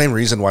is the same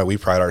reason why we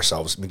pride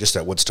ourselves, I mean, just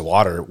at Woods to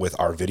Water with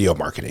our video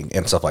marketing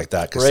and stuff like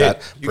that.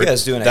 You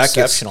guys do an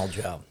exceptional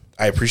job.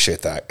 I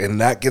appreciate that,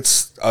 and that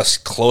gets us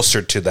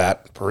closer to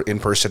that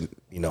in-person,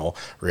 you know,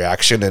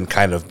 reaction and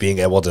kind of being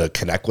able to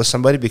connect with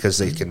somebody because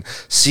they can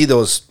see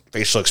those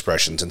facial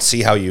expressions and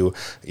see how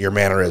your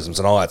mannerisms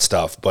and all that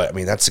stuff. But I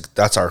mean, that's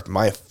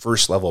my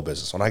first level of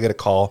business. When I get a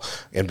call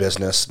in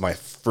business, my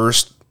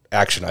first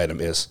action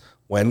item is,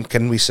 when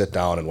can we sit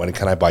down and when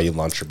can I buy you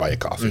lunch or buy you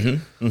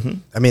coffee?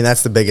 I mean,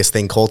 that's the biggest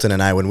thing. Colton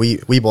and I, when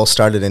we both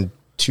started in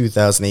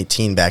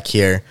 2018 back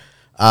here,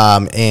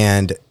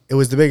 and it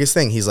was the biggest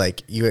thing. He's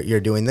like,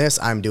 you're doing this,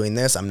 I'm doing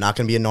this. I'm not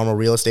going to be a normal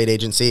real estate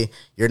agency.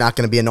 You're not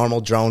going to be a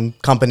normal drone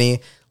company.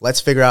 Let's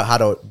figure out how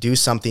to do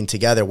something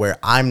together where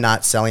I'm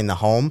not selling the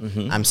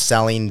home, I'm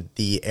selling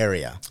the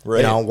area.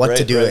 You know, what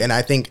to do. And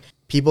I think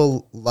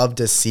people love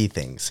to see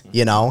things,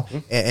 you know,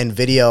 and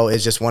video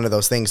is just one of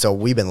those things. So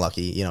we've been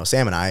lucky, you know,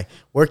 Sam and I,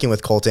 working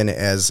with Colton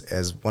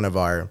as one of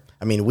our,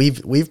 I mean,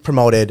 we've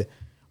promoted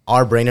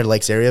our Brainerd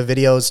Lakes area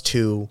videos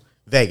to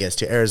Vegas,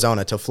 to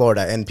Arizona, to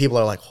Florida, and people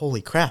are like,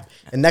 holy crap.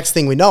 And next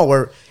thing we know,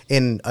 we're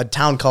in a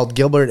town called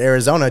Gilbert,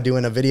 Arizona,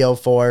 doing a video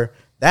for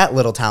that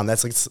little town.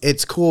 That's like,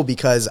 it's cool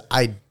because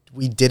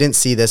we didn't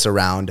see this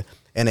around,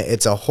 and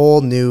it's a whole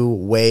new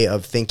way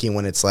of thinking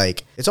when it's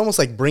like, it's almost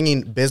like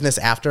bringing business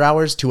after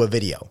hours to a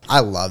video.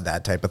 I love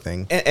that type of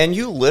thing. And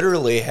you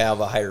literally have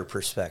a higher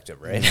perspective,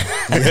 right?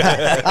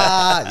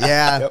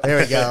 Yeah,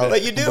 there we go.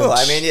 But you do.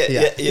 I mean,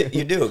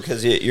 you do,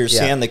 because you're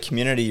seeing the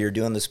community. You're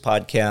doing this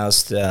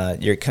podcast.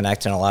 You're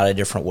connecting a lot of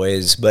different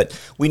ways. But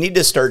we need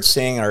to start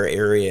seeing our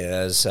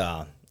area as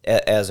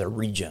a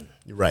region.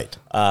 Right.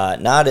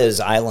 Not as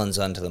islands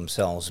unto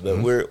themselves, but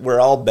we're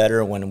all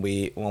better when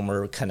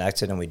we're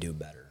connected and we do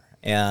better.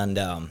 And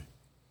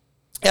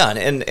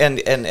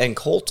and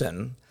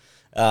Colton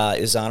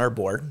is on our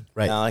board.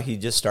 Right. He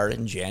just started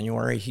in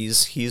January.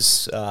 He's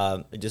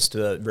just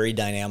a very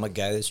dynamic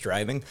guy that's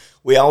driving.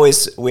 We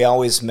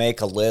always make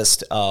a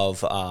list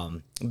of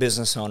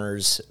business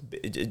owners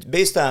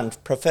based on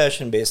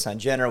profession, based on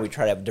gender. We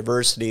try to have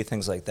diversity,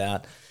 things like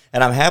that.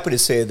 And I'm happy to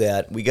say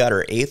that we got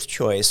our 8th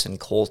choice in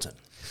Colton.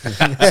 So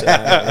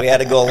we had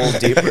to go a little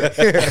deeper.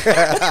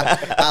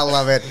 I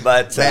love it.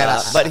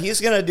 But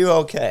he's going to do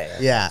okay.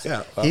 Yeah.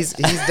 He's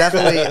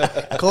definitely,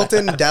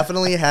 Colton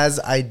definitely has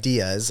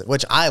ideas,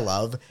 which I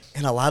love.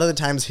 And a lot of the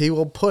times he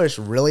will push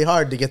really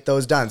hard to get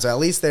those done. So at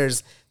least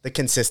there's the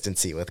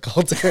consistency with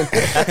Colton.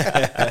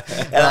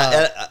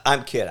 and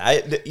I'm kidding.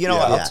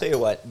 I'll tell you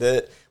what,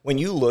 when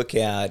you look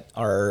at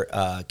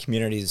our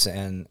communities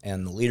and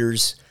the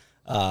leaders,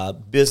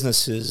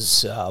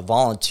 businesses,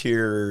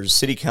 volunteers,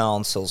 city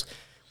councils,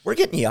 we're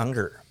getting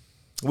younger.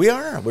 We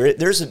are.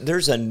 There's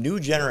a new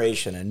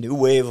generation, a new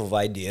wave of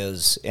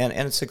ideas, and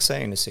it's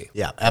exciting to see.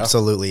 Yeah,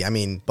 absolutely. I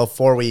mean,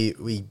 before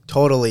we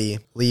totally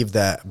leave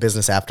the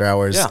business after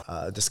hours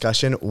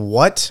discussion,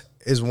 what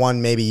is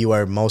one maybe you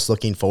are most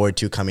looking forward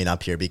to coming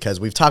up here? Because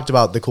we've talked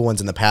about the cool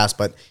ones in the past,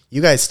 but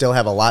you guys still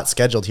have a lot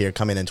scheduled here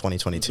coming in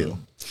 2022.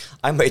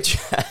 I might...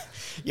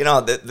 You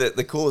know,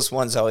 the coolest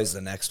one's always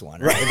the next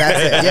one. Right, that's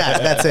it. Yeah,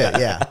 that's it.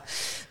 Yeah.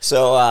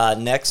 So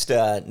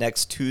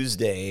next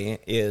Tuesday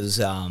is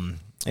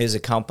a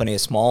company, a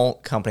small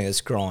company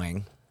that's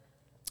growing.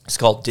 It's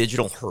called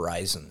Digital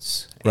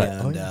Horizons. Right.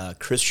 And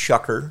Chris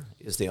Shucker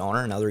is the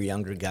owner, another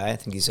younger guy. I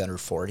think he's under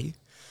 40.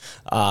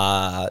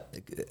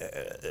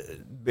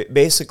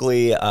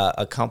 basically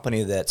a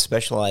company that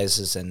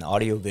specializes in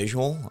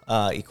audiovisual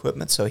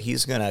equipment. So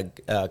he's going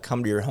to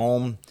come to your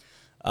home,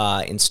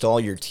 install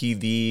your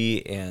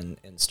TV and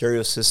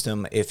stereo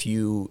system. If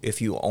you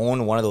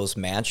own one of those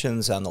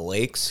mansions on the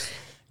lakes,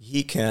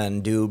 he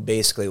can do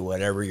basically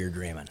whatever you're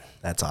dreaming.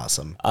 That's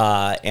awesome.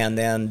 And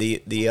then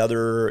the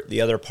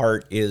other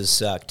part is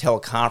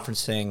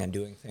teleconferencing and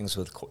doing things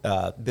with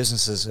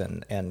businesses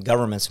and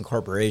governments and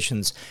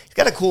corporations. He's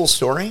got a cool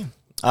story.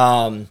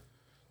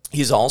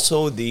 He's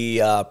also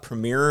the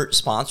premier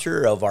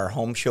sponsor of our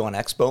home show and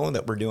expo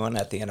that we're doing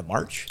at the end of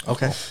March.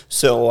 Okay.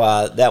 So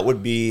that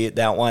would be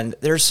that one.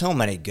 There's so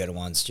many good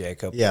ones,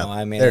 Jacob. Yeah, You know,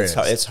 I mean, there it's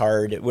is.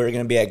 hard. We're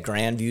going to be at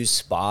Grandview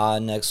Spa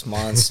next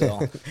month.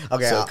 So,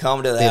 Okay, so I'll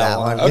come to see that that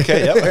one. one.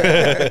 Okay,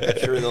 yep.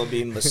 I'm sure there'll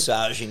be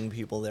massaging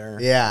people there.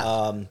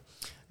 Yeah.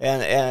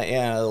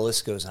 And the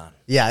list goes on.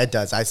 Yeah, it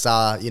does. I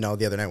saw, the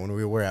other night when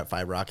we were at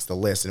Five Rocks, the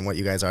list and what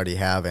you guys already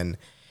have, and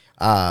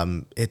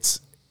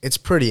it's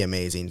pretty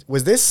amazing.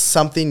 Was this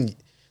something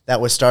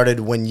that was started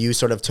when you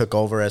sort of took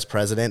over as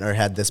president, or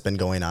had this been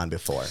going on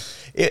before?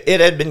 It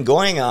had been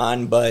going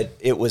on, but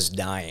it was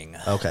dying.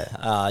 Okay.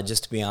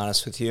 Just to be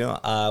honest with you,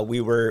 we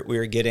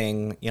were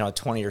getting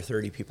 20 or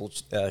 30 people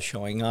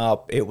showing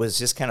up. It was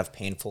just kind of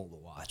painful to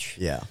watch.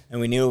 Yeah. And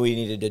we knew we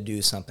needed to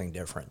do something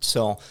different.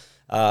 So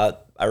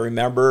I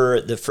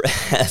remember the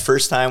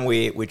first time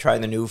we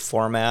tried the new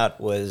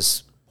format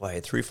was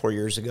 3-4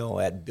 years ago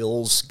at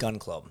Bill's Gun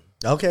Club.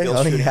 Okay. Bill's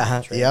Oh, Shooting yeah.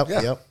 Range,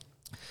 right? Yep.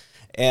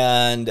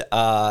 And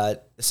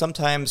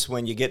sometimes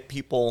when you get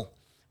people,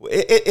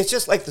 it's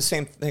just like the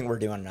same thing we're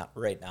doing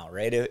right now,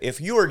 right?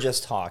 If you were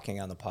just talking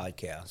on the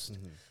podcast,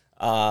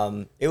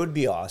 it would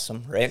be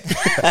awesome, right?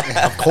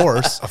 Of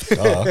course.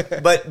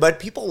 But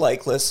people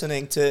like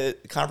listening to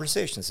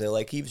conversations. They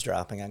like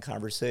eavesdropping on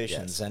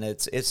conversations, and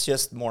it's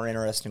just more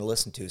interesting to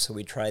listen to. So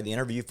we tried the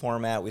interview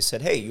format. We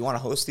said, hey, you want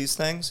to host these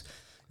things?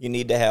 You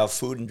need to have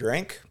food and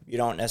drink. You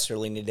don't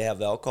necessarily need to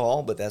have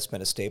alcohol, but that's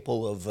been a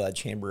staple of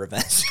chamber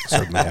events.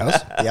 Certainly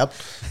has. Yep.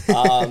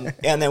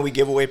 And then we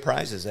give away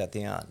prizes at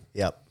the end.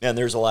 Yep. And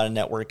there's a lot of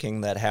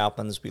networking that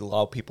happens. We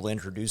allow people to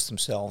introduce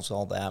themselves,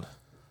 all that.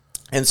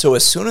 And so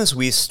as soon as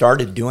we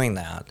started doing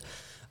that,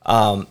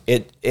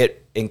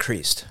 it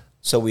increased.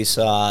 So we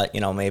saw,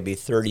 maybe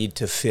 30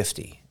 to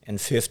 50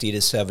 and 50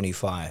 to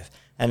 75.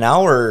 And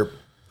now we're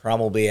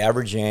probably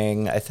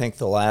averaging, I think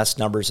the last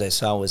numbers I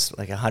saw was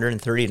like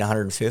 130 to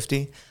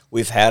 150.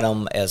 We've had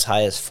them as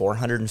high as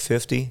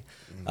 450.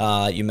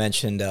 You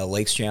mentioned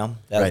Lakes Jam.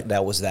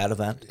 That was that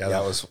event. Yeah,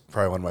 that was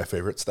probably one of my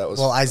favorites.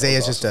 Well,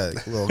 Isaiah's just a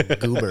little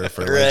goober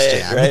for Right, Lakes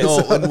Jam. right. No,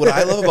 and what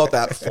I love about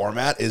that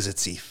format is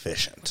it's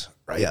efficient,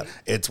 right? Yeah.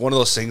 It's one of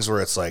those things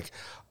where it's like,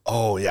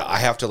 oh yeah, I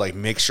have to like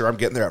make sure I'm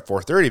getting there at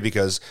 4:30,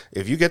 because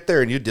if you get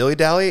there and you dilly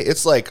dally,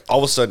 it's like all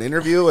of a sudden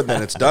interview and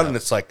then it's done and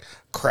it's like,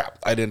 crap,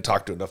 I didn't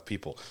talk to enough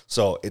people.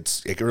 So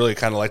it really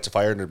kind of lights a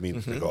fire under me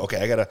to go,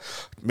 okay, I gotta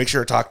make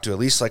sure to talk to at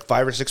least like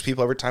 5 or 6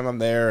 people every time I'm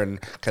there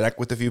and connect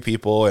with a few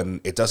people,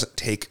 and it doesn't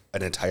take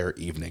an entire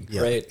evening.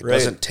 Yeah. Right, It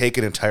doesn't take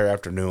an entire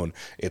afternoon.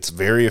 It's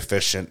very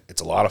efficient.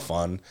 It's a lot of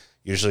fun.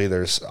 Usually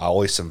there's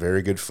always some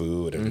very good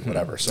food and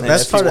whatever. So And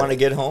best if part you of- want to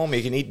get home,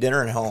 you can eat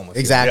dinner at home. if you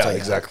Exactly. Yeah,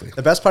 exactly.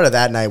 The best part of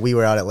that night, we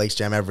were out at Lakes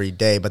Jam every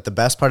day, but the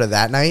best part of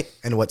that night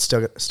and what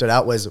stood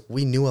out was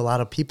we knew a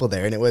lot of people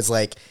there, and it was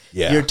like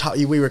Yeah.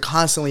 we were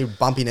constantly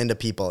bumping into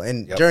people.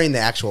 And during the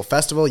actual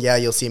festival,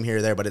 you'll see them here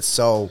or there, but it's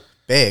so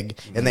big,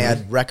 and they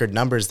had record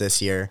numbers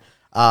this year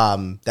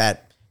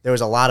that there was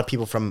a lot of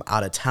people from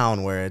out of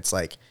town where it's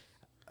like,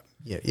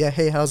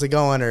 hey, how's it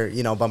going? Or,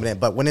 bumping in.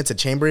 But when it's a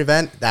chamber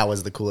event, that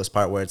was the coolest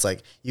part, where it's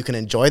like you can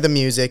enjoy the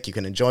music, you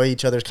can enjoy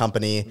each other's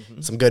company,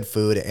 some good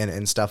food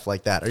and stuff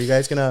like that. Are you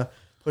guys going to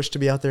push to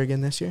be out there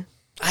again this year?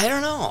 I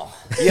don't know.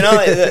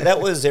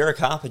 That was Eric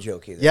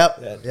Hopajoki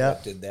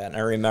that did that. And I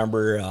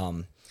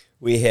remember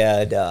we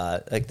had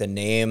like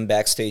the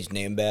backstage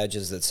name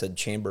badges that said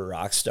Chamber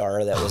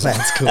Rockstar. That was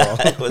That's cool.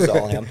 It was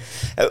all him.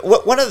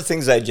 One of the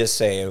things I just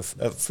say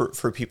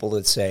for people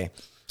that say,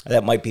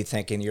 that might be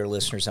thinking, your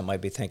listeners that might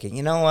be thinking,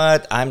 you know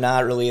what, I'm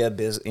not really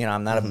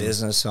I'm not a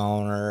business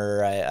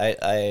owner.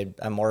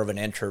 I'm more of an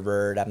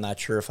introvert. I'm not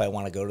sure if I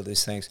want to go to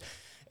these things.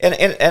 And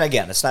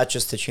again, it's not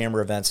just the chamber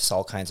events, it's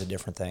all kinds of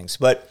different things.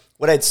 But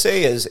what I'd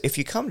say is, if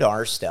you come to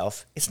our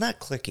stuff, it's not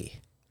cliquey.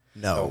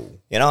 No.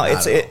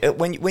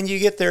 When you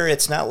get there,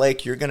 it's not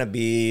like you're going to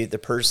be the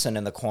person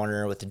in the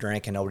corner with the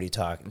drink and nobody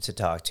to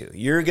talk to.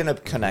 You're going to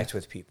connect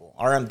with people.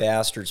 Our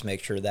ambassadors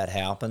make sure that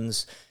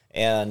happens.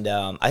 And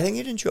I think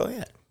you'd enjoy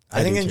it.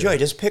 I think enjoy.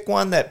 Just pick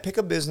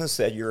a business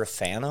that you're a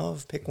fan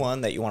of. Pick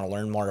one that you want to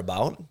learn more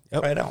about.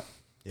 Try it out.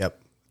 Yep.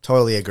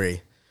 Totally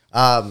agree.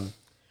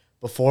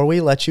 Before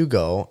we let you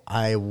go,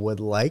 I would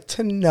like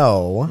to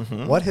know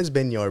what has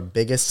been your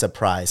biggest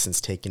surprise since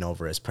taking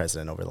over as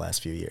president over the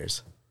last few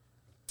years?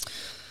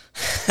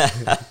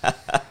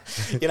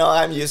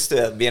 I'm used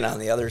to being on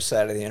the other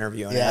side of the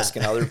interview and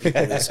asking other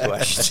people this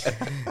question.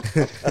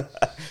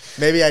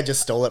 Maybe I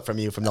just stole it from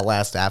you from the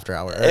last after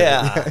hour.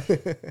 Yeah.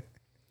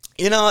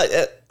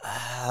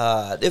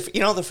 If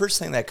the first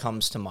thing that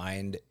comes to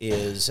mind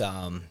is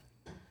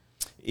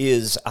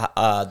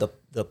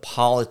the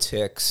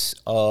politics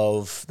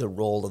of the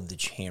role of the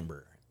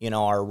chamber.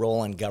 Our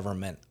role in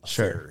government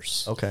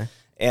affairs. Okay.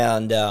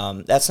 And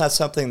that's not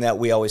something that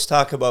we always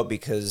talk about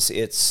because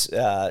it's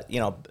I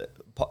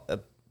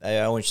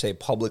wouldn't say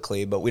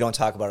publicly, but we don't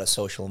talk about it at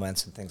social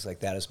events and things like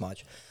that as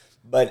much.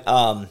 But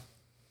I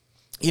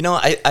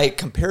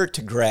compare it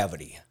to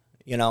gravity.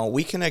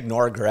 We can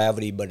ignore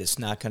gravity, but it's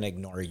not going to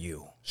ignore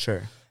you.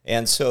 Sure.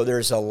 And so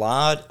there's a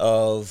lot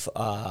of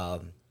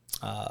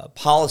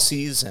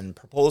policies and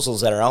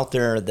proposals that are out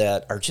there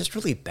that are just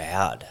really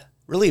bad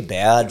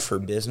for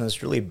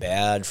business, really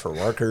bad for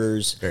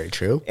workers. Very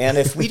true. And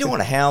if we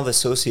don't have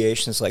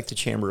associations like the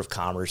Chamber of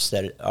Commerce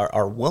that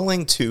are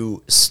willing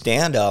to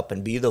stand up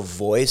and be the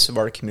voice of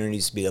our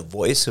communities, be the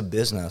voice of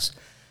business,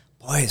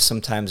 boy,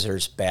 sometimes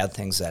there's bad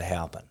things that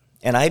happen.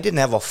 And I didn't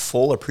have a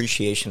full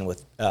appreciation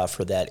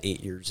for that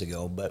 8 years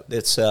ago, but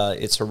it's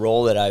a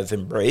role that I've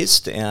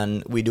embraced,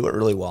 and we do it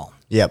really well.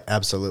 Yep,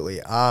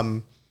 absolutely.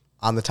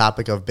 On the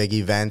topic of big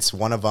events,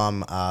 one of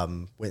them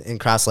in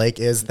Cross Lake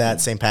is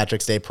that St.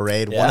 Patrick's Day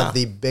Parade, one of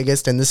the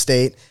biggest in the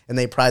state, and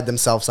they pride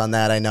themselves on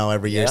that. I know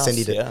every year.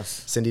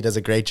 Cindy does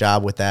a great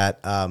job with that.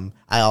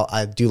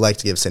 I do like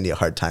to give Cindy a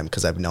hard time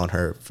because I've known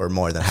her for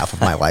more than half of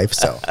my life.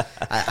 So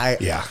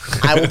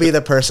I will be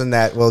the person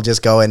that will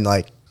just go and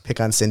pick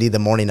on Cindy the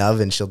morning of,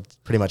 and she'll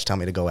pretty much tell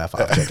me to go F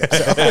off.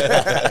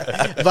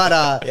 So.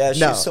 But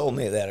she sold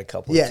me that a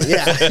couple. Yeah.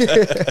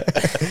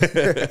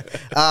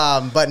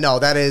 But no,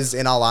 that is,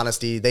 in all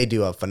honesty, they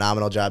do a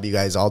phenomenal job. You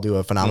guys all do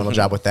a phenomenal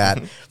job with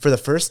that. For the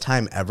first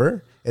time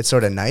ever, it's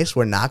sort of nice.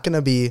 We're not going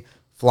to be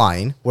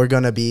flying. We're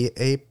going to be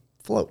a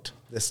float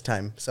this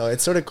time. So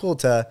it's sort of cool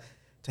to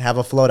have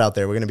a float out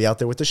there. We're going to be out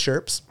there with the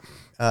Sherps,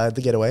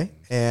 the getaway,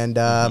 and.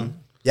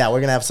 Yeah,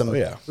 we're gonna have some.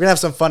 We're gonna have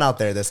some fun out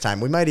there this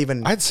time. We might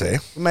even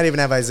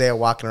have Isaiah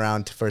walking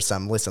around for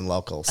some listen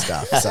local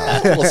stuff.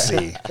 So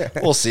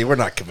We'll see. We're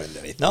not committing to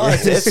anything. No,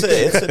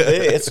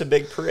 it's a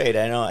big parade.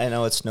 I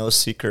know it's no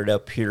secret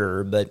up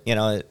here, but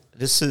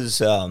this is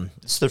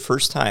the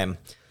first time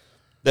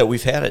that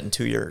we've had it in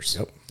 2 years.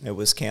 Yep. It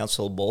was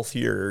canceled both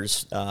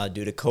years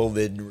due to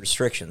COVID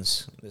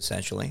restrictions,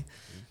 essentially.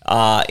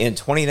 In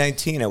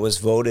 2019, it was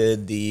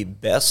voted the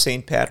best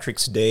St.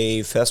 Patrick's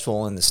Day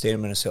festival in the state of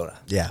Minnesota.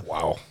 Yeah.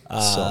 Wow.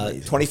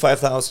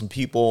 25,000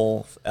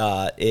 people.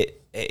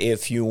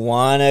 If you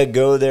want to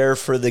go there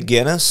for the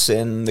Guinness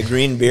and the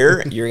green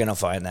beer, you're going to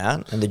find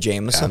that, and the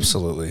Jameson.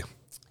 Absolutely.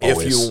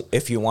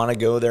 If you want to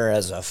go there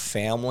as a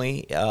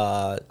family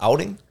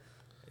outing,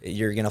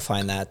 you're going to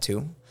find that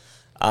too.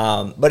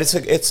 But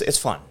it's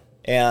fun.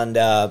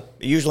 And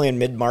usually in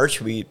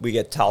mid-March, we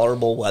get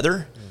tolerable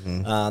weather.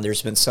 Mm-hmm.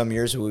 There's been some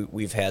years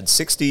we've had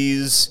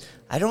 60s.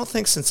 I don't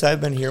think since I've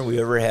been here we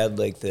ever had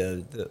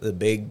the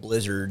big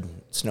blizzard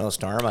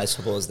snowstorm. I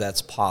suppose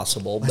that's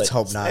possible, let's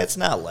hope not. It's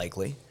not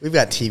likely. We've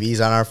got TVs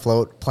on our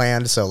float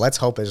planned, so let's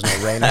hope there's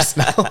no rain or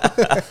snow.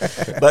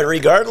 But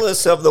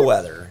regardless of the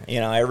weather,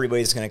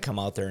 everybody's going to come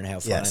out there and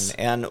have fun. Yes.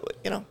 And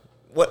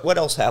what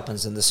else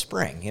happens in the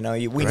spring?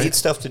 We need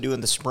stuff to do in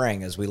the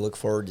spring as we look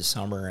forward to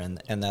summer,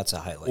 and that's a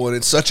highlight. Well,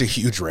 it's such a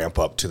huge ramp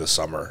up to the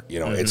summer.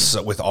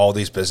 It's with all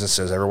these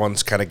businesses,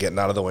 everyone's kind of getting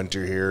out of the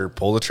winter here.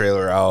 Pull the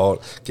trailer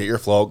out, get your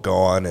float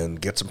going,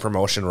 and get some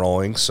promotion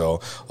rolling. So,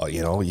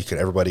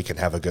 everybody can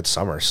have a good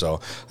summer.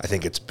 So, I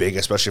think it's big,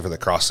 especially for the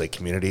Cross Lake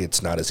community.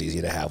 It's not as easy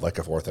to have like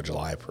a 4th of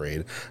July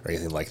parade or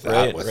anything like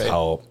that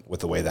with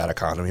the way that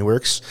economy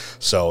works.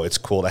 So, it's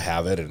cool to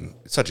have it, and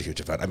it's such a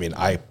huge event. I mean,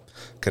 I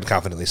can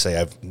confidently say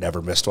I've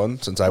never missed one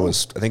since I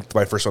think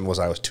my first one was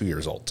I was 2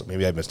 years old. So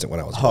maybe I missed it when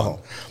I was one.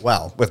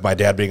 Well. With my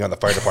dad being on the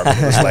fire department.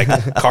 It was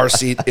like car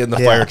seat in the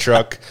fire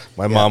truck,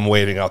 my mom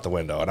waving out the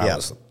window. And I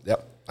was, I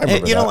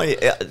remember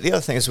that. The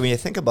other thing is when you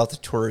think about the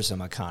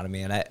tourism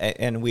economy,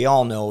 and we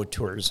all know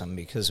tourism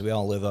because we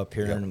all live up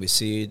here and we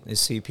see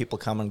people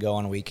come and go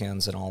on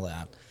weekends and all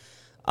that.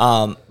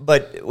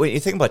 But when you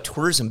think about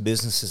tourism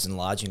businesses and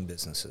lodging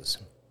businesses,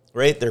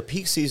 right, their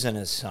peak season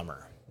is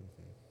summer.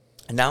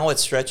 And now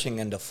it's stretching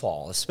into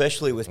fall,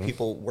 especially with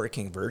people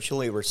working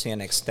virtually. We're seeing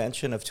an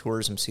extension of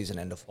tourism season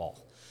into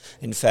fall.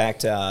 In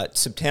fact,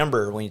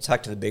 September, when you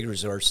talk to the big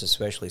resorts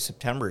especially,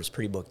 September is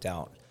pretty booked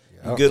out.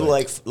 Yeah,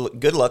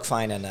 good luck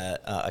finding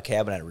a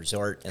cabin at a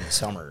resort in the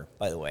summer,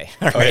 by the way.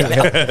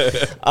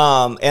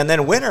 And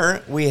then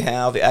winter, we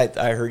have,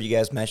 I heard you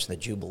guys mention the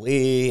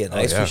Jubilee and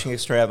ice fishing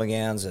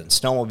extravaganza and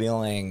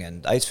snowmobiling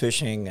and ice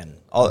fishing and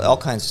all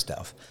kinds of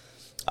stuff.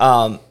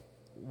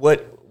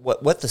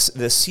 What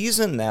the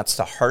season that's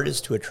the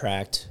hardest to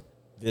attract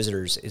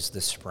visitors is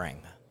the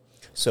spring.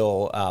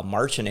 So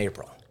March and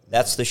April.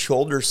 That's the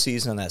shoulder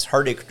season. That's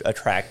hard to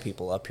attract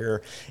people up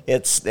here.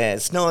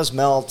 Snow is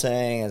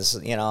melting.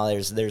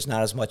 There's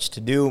not as much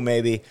to do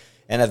maybe.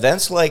 And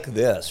events like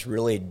this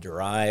really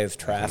drive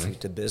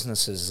traffic to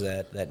businesses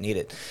that need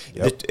it.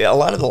 Yep. A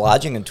lot of the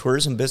lodging and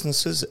tourism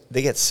businesses,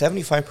 they get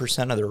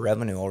 75% of their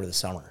revenue over the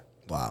summer.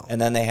 Wow. And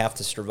then they have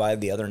to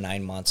survive the other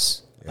 9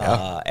 months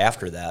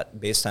after that,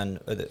 based on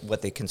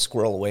what they can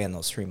squirrel away in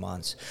those 3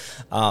 months.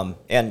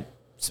 And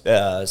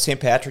St.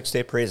 Patrick's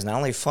Day Parade is not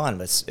only fun,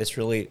 but it's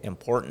really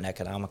important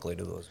economically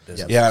to those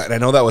businesses. Yeah, and I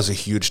know that was a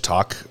huge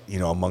talk,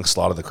 amongst a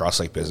lot of the Cross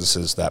Lake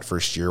businesses that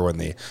first year when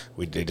they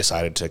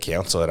decided to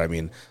cancel it. I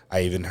mean,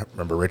 I even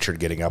remember Richard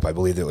getting up. I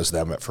believe it was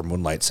them for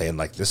Moonlight saying,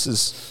 like, this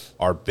is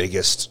our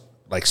biggest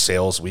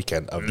sales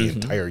weekend of the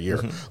entire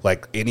year.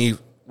 Like any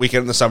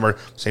weekend in the summer,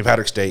 St.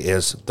 Patrick's Day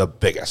is the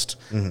biggest,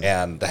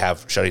 and to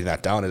have shutting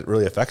that down, it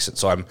really affects it.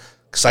 So I'm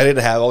excited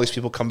to have all these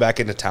people come back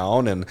into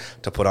town and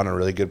to put on a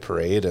really good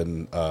parade.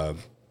 And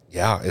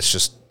it's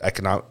just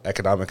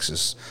economics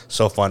is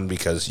so fun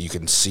because you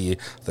can see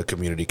the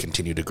community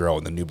continue to grow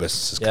and the new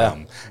businesses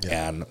come,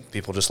 and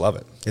people just love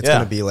it. It's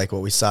going to be like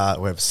what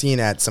we've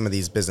seen at some of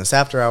these business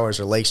after hours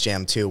or Lakes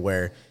Jam too,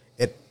 where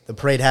the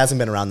parade hasn't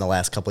been around the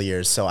last couple of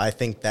years. So I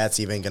think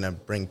that's even going to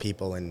bring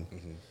people in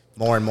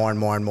more and more and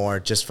more and more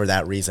just for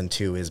that reason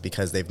too, is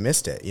because they've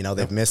missed it.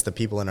 They've missed the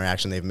people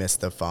interaction. They've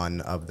missed the fun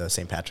of the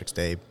St. Patrick's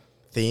Day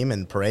theme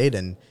and parade,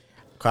 and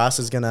Cross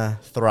is gonna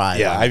thrive.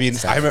 Yeah, I mean,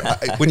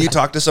 when you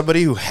talk to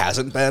somebody who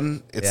hasn't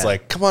been, it's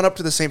like, come on up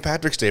to the St.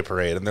 Patrick's Day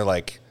parade, and they're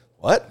like,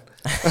 what?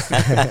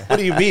 What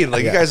do you mean?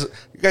 Like you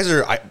guys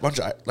are a bunch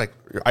of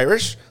you're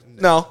Irish?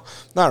 No,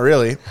 not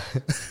really.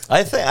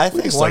 I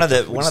think one of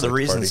the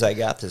reasons I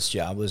got this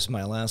job was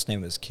my last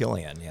name is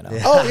Killian.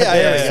 Oh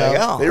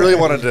yeah. They really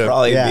wanted to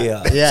probably be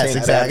a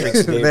St.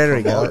 Patrick's Day there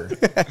we go.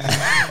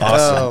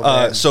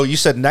 Awesome. So you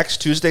said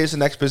next Tuesday is the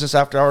next business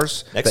after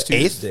hours. Next the 8th?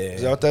 Tuesday.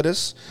 Is that what that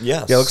is?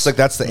 Yes. Yeah, it looks like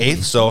that's the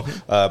 8th. So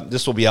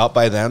this will be out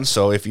by then.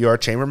 So if you are a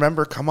chamber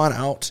member, come on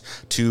out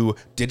to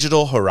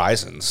Digital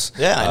Horizons.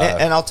 Yeah,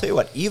 and I'll tell you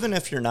what. Even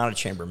if you're not a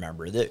chamber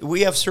member,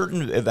 we have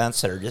certain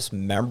events that are just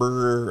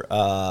members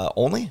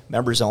only.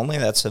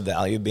 That's the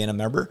value of being a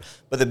member.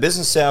 But the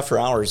business after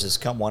hours is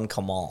come one,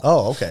 come all.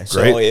 Oh, okay.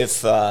 So Great.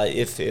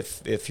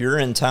 if you're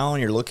in town,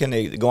 you're looking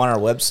to go on our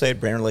website,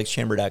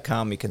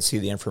 BrainerdLakesChamber.com. You can see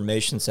the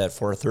information. It's at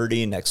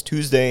 4:30 next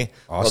Tuesday.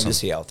 Awesome. Love to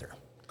see you out there.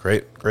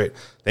 Great.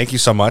 Thank you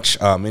so much.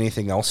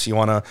 Anything else you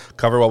want to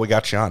cover while we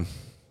got you on?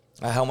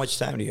 How much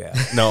time do you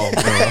have? No.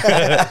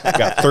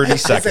 Got 30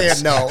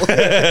 seconds. No.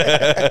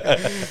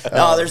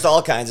 No, there's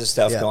all kinds of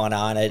stuff going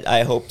on.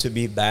 I hope to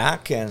be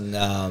back, and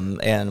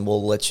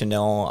we'll let you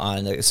know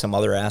on some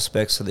other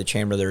aspects of the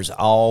chamber. There's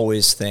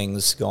always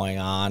things going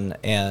on,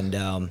 and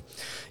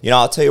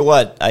I'll tell you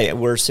what.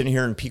 We're sitting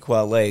here in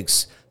Pequot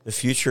Lakes. The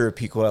future of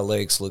Pequot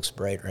Lakes looks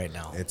bright right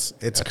now. It's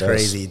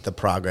crazy, the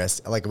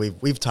progress. Like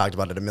we've talked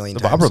about it a million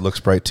times. The bobber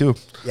looks bright too.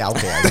 Yeah, okay.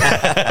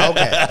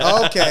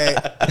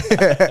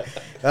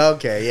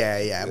 Okay,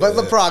 yeah. But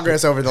the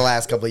progress over the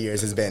last couple of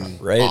years has been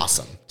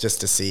awesome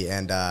just to see.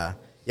 And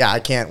I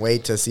can't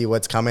wait to see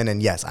what's coming.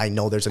 And yes, I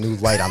know there's a new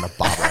light on the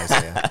bobber.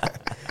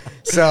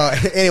 So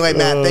anyway,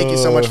 Matt, thank you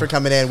so much for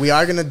coming in. We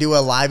are going to do a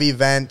live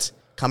event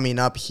coming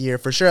up here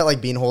for sure at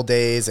like Beanhole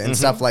Days and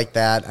stuff like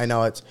that. I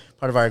know it's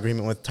part of our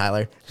agreement with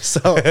Tyler.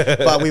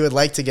 But we would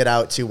like to get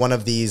out to one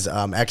of these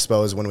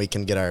expos when we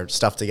can get our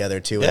stuff together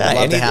too. Yeah, I'd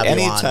love to have you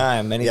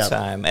anytime. on. Yep.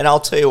 And I'll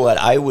tell you what,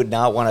 I would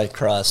not want to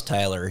cross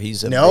Tyler.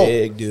 He's a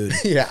big dude.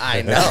 Yeah,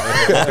 I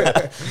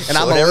know. And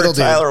I'm a little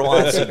dude. Tyler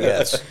wants, he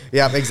gets.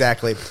 Yeah,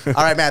 exactly. All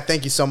right, Matt,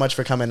 thank you so much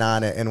for coming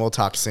on, and we'll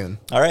talk soon.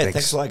 All right,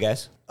 thanks a lot,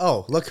 guys.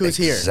 Oh, look who's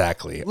here.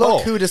 Exactly.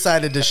 Look who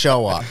decided to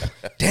show up.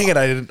 Dang it,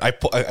 I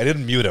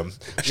didn't mute him.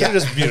 Should have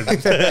just muted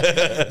him.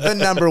 The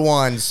number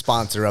one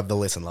sponsor of the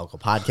Listen Local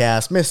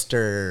podcast,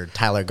 Mr.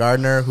 Tyler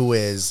Gardner, who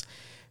is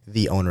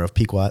the owner of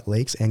Pequot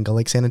Lakes and Gull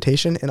Lake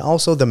Sanitation, and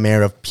also the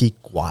mayor of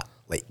Pequot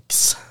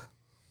Lakes.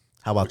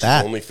 How about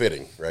that? Only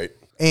fitting, right?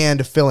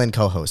 And fill-in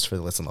co-host for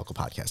the Listen Local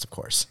podcast, of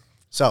course.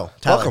 So,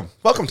 Tyler.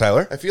 Welcome,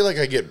 Tyler. I feel like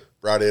I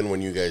get brought in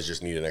when you guys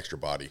just need an extra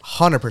body.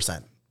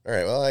 100%. All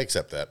right, well, I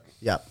accept that.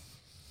 Yep.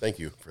 Thank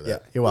you for that. Yeah,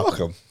 you're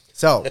welcome.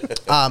 So,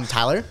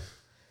 Tyler.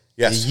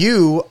 Yes.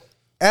 You,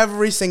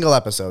 every single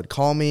episode,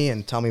 call me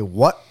and tell me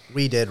what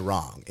we did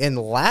wrong. And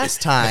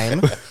last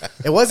time,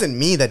 it wasn't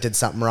me that did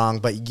something wrong,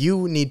 but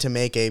you need to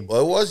make a...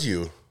 Well, it was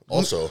you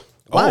also.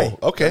 Why?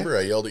 Oh, okay. Remember,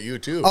 I yelled at you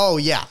too. Oh,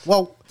 yeah.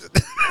 Well...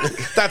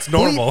 That's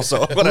normal, so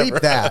whatever. Bleep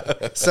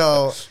that.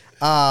 So,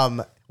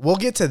 we'll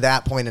get to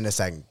that point in a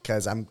second,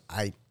 because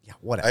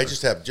whatever. I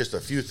just have a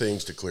few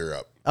things to clear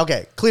up.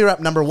 Okay, clear up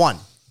number one.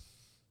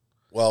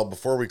 Well,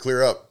 before we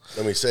clear up,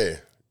 let me say,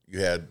 you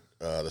had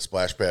the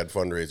Splash Pad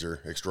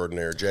fundraiser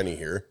extraordinaire, Jenny,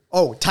 here.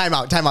 Oh, time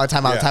out. I got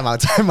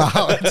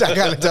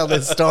to tell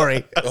this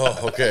story.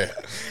 Oh, okay.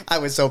 I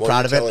was so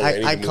proud of it.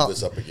 I need to move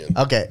this up again.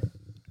 Okay.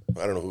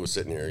 I don't know who was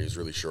sitting here. He's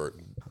really short.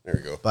 There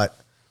you go. But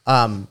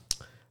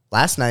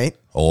last night.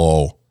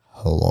 Hello.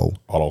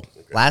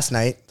 Last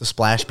night, the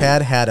Splash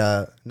Pad had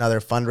another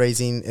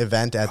fundraising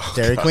event at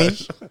Dairy Queen.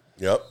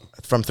 Yep.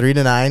 From 3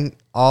 to 9,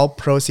 all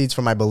proceeds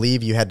from, I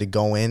believe you had to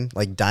go in,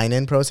 like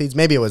dine-in proceeds.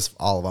 Maybe it was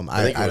all of them.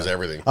 I think it was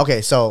everything.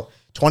 Okay, so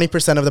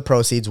 20% of the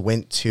proceeds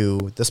went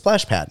to the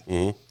Splash Pad.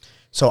 Mm-hmm.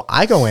 So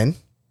I go in,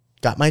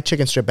 got my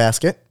chicken strip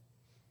basket,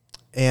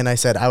 and I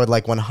said, I would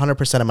like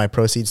 100% of my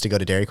proceeds to go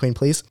to Dairy Queen,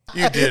 please.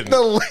 You did.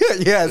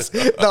 Yes.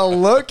 The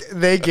look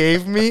they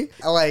gave me,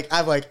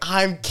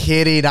 I'm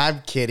kidding.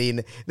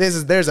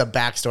 There's a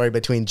backstory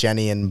between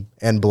Jenny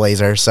and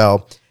Blazer.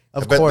 So,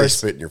 of I bet course, they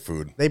spit in your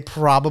food. They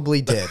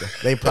probably did.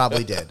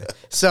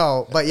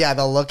 So, but yeah,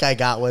 the look I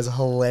got was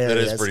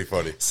hilarious. That is pretty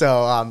funny.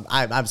 So,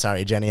 I'm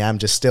sorry, Jenny. I'm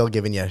just still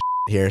giving you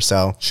here.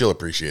 So She'll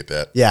appreciate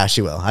that. yeah,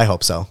 she will. I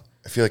hope so.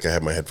 I feel like I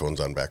have my headphones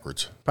on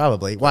backwards.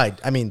 Probably. Why?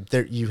 I mean,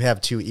 you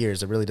have 2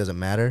 ears. It really doesn't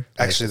matter.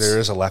 Actually, there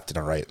is a left and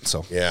a right.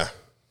 So Yeah.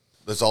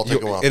 Let's all take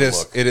them off it and is.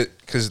 look. It is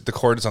because the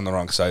cord is on the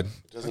wrong side.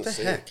 Doesn't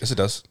say. Yes, it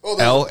does. Oh,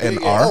 there's L a big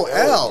and R. L.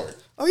 L.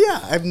 Oh yeah,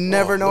 I've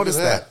never look at noticed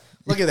that.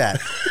 Look at that.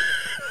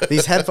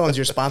 These headphones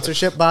your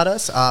sponsorship bought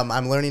us.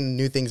 I'm learning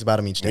new things about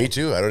them each day. Me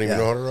too. I don't even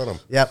know how to run them.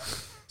 Yep.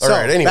 All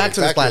right. Anyway, back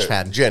to the splash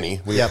pad.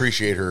 Jenny, we Yep.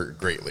 appreciate her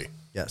greatly.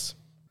 Yes.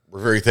 We're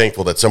very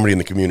thankful that somebody in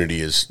the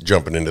community is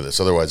jumping into this.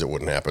 Otherwise, it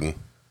wouldn't happen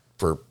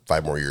for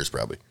 5 more years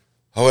probably.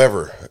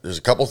 However, there's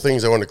a couple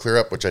things I want to clear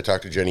up, which I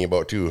talked to Jenny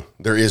about too.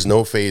 There is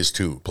no phase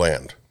 2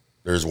 planned.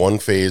 There's one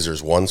phase.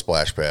 There's one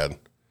splash pad.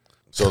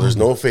 So there's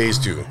no phase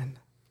 2.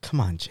 Come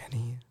on,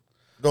 Jenny.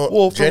 No,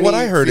 Well, from Jenny what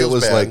I heard, it feels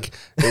was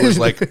bad.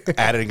 like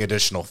adding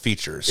additional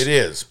features. It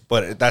is.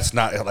 but that's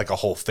not like a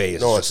whole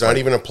phase. No, just it's not like-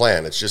 even a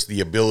plan. It's just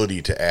the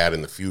ability to add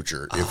in the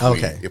future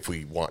Okay. if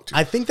we want to.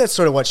 I think that's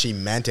sort of what she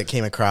meant. It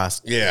came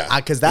across. Yeah.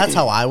 Because that's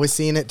how I was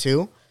seeing it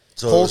too.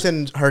 So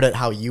Colton heard it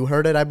how you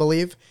heard it, I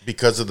believe.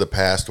 Because of the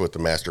past with the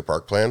master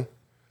park plan,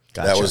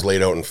 that Gotcha. was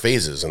laid out in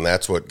phases, and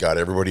that's what got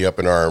everybody up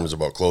in arms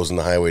about closing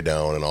the highway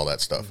down and all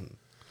that stuff. Mm-hmm.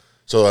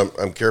 So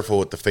I'm careful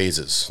with the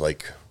phases.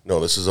 Like, no,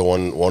 this is a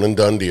one and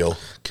done deal.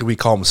 Can we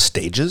call them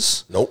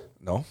stages? Nope.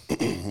 No. We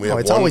Oh, have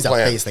it's one always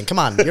plan. a phase thing. Come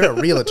on, you're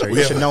a realtor.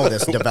 You should know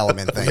this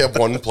development thing. We have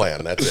one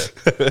plan. That's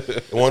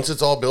it. And once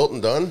it's all built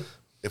and done,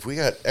 if we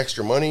got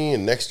extra money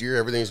and next year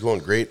everything's going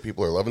great,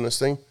 people are loving this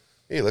thing,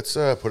 hey, let's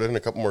put in a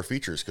couple more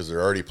features because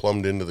they're already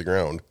plumbed into the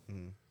ground.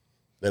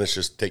 Then it's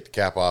just take the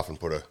cap off and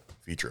put a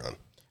feature on.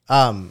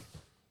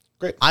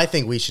 Great. I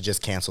think we should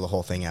just cancel the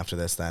whole thing after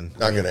this then.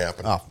 Not going to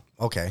happen. Oh,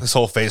 okay. This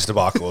whole phase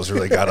debacle has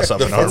really got us up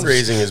The in arms.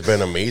 fundraising has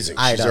been amazing.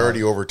 I She's know.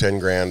 already over 10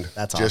 grand.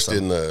 That's just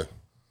awesome. in the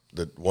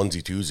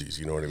onesie twosies.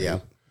 You know what I mean? Yeah.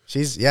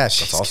 She's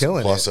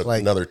killing Plus it.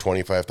 Like, another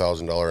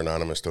 $25,000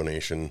 anonymous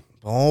donation.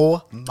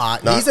 oh my!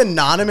 These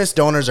anonymous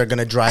donors are going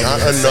to drive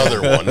Not me insane.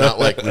 another one. Not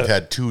like we've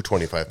had 2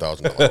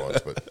 $25,000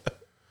 ones, but.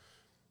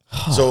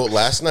 So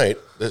last night,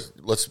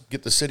 let's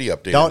get the city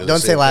updated. to the Don't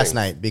say same last thing.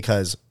 night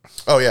because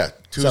Oh yeah,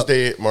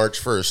 Tuesday, March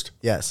 1st.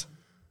 yes.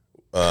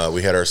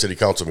 We had our city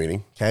council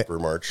meeting 'Kay. for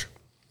March,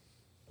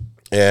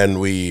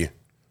 and we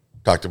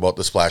talked about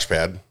the splash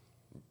pad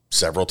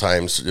several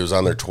times. It was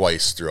on there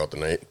twice throughout the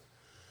night.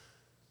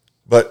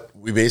 But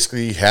we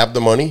basically have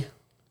the money.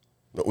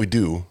 What we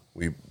do,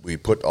 we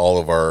put all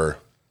of our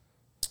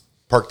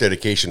park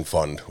dedication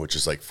fund, which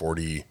is like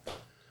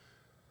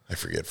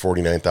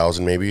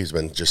 49,000 maybe, has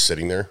been just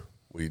sitting there.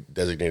 We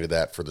designated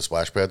that for the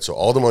splash pad. So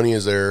all the money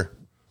is there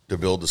to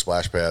build the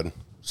splash pad.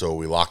 So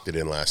we locked it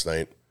in last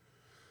night.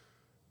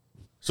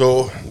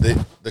 So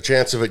the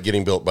chance of it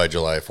getting built by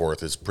July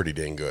 4th is pretty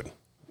dang good.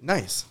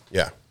 Nice.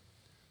 Yeah.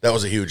 That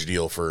was a huge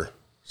deal for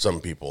some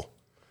people.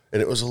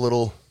 And it was a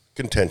little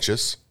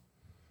contentious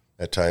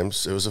at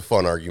times. It was a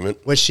fun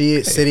argument. Was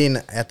she sitting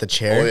at the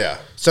chair? Oh, yeah.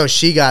 So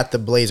she got the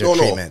Blazer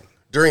treatment.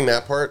 During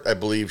that part, I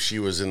believe she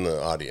was in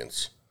the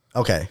audience.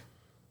 Okay.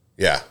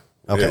 Yeah.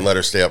 We Okay. didn't let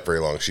her stay up very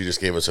long. She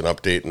just gave us an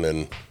update, and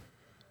then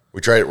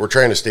we're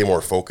trying to stay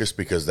more focused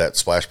because that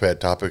splash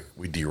pad topic,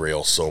 we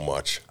derail so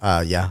much.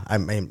 Yeah. I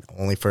mean,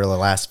 only for the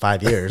last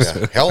 5 years.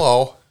 Yeah.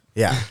 Hello.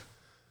 Yeah.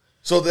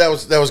 So that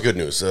was good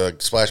news.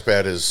 Splash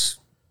pad is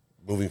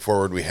moving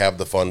forward. We have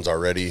the funds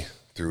already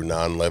through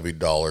non-levied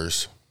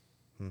dollars.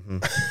 Mm-hmm.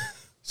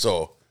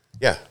 So,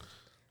 yeah,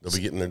 they'll be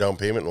getting their down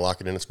payment and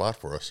locking in a spot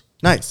for us.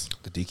 Nice.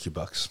 The DQ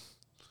bucks.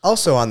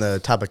 Also on the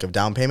topic of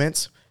down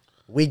payments,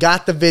 we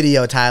got the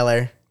video,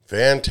 Tyler.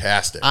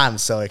 Fantastic. I'm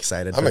so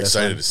excited. I'm for this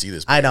excited one. to see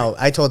this. I know.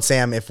 I told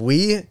Sam if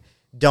we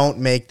don't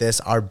make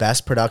this our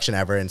best production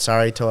ever, and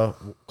sorry to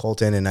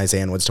Colton and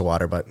Isaiah and Woods to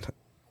Water, but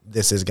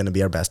this is going to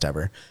be our best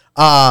ever.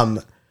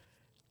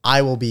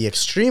 I will be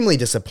extremely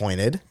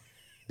disappointed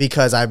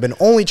because I've been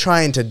only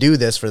trying to do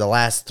this for the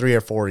last 3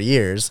 or 4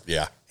 years.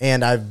 Yeah.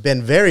 And I've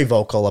been very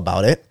vocal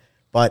about it,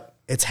 but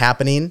it's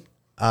happening.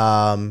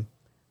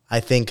 I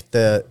think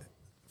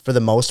for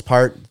the most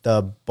part,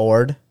 the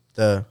board,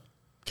 the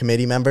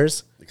committee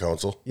members, The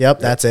council. yep,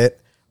 that's it,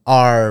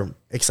 are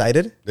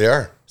excited. They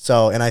are.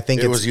 So, and I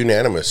think It was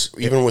unanimous,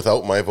 even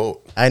without my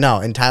vote. I know,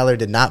 and Tyler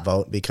did not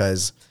vote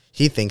because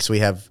he thinks we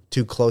have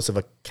too close of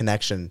a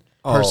connection.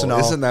 Personal.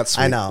 Isn't that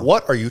sweet? I know.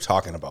 What are you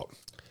talking about?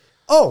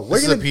 Oh, we're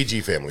This is gonna a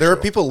PG family. There are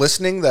show. people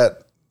listening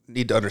that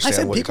need to understand. I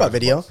said what you're Pequot talking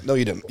video. about. No,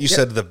 you didn't. You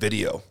said the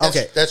video.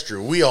 okay. That's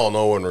true. We all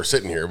know when we're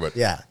sitting here, but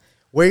Yeah,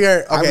 we're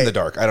okay. I'm in the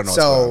dark. I don't know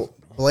what's going So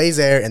Blaze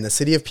Air and the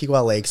city of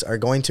Pequot Lakes are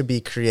going to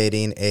be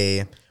creating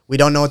a. We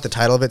don't know what the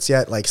title of it's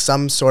yet. Like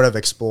some sort of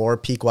explore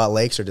Pequot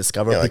Lakes or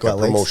discover Yeah, like Pequot a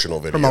Lakes promotional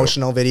video.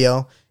 Promotional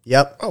video.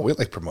 Yep. Oh, we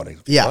like promoting.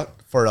 Yeah. What?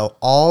 For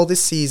all the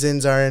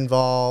seasons are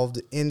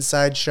involved,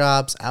 inside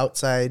shops,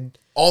 outside,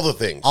 All the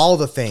things. all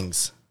the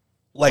things.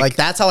 Like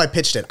that's how I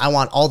pitched it. I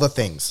want all the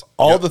things.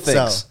 all the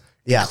things, So,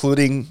 yeah.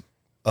 including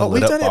a But we've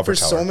lit-up done it bobber for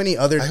tower. so many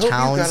other I hope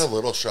towns. you got a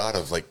little shot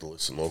of like the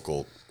Listen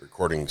Local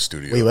recording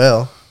studio. We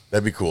will.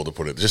 That'd be cool to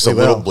put it. Just We a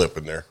little will. blip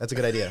in there. That's a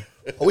good idea.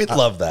 Oh, we'd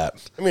love that.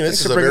 I mean, this Thanks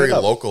is for a bringing very it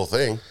up. local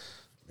thing.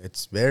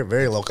 It's very,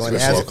 very local. And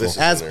Especially as, if this is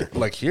as in there.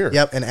 Like here.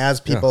 Yep, and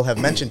as people have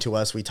mentioned to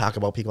us, we talk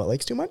about Pequot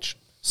Lakes too much.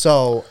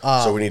 So,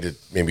 So we need to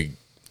maybe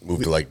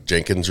move to like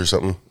Jenkins or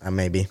something.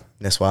 maybe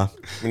Nisswa.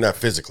 I mean, not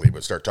physically,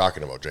 but start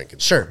talking about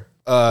Jenkins. Sure.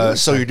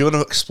 So you're doing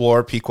an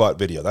Explore Pequot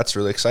video. That's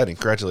really exciting.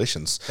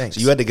 Congratulations. Thanks.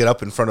 So you had to get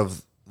up in front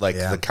of like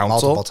Yeah, the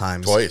council multiple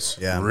times. Twice.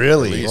 Yeah.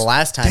 Really? The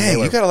last time. Dang, they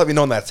were- you gotta let me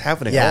know when that's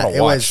happening. I Yeah, wanna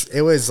it watch.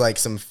 was like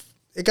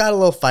it got a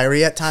little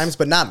fiery at times,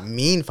 but not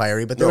mean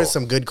fiery. But there No. was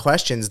some good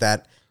questions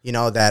that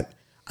that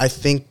I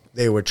think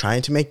they were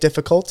trying to make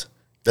difficult.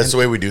 That's the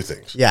way we do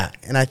things. Yeah,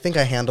 and I think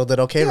I handled it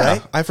okay,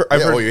 right? I've heard,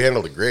 Oh, you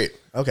handled it great.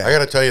 Okay. I got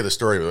to tell you the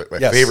story. My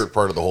Yes. favorite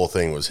part of the whole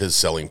thing was his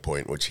selling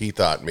point, which he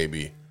thought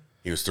maybe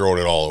he was throwing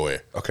it all away.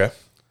 Okay.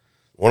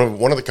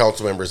 One of the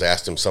council members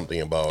asked him something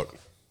about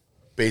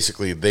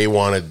basically they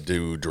wanted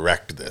to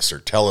direct this or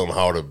tell him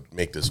how to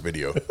make this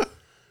video.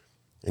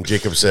 And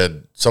Jacob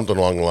said something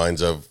along the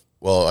lines of,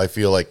 well, I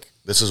feel like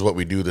this is what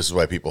we do. This is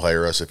why people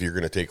hire us. If you're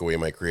going to take away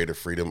my creative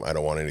freedom, I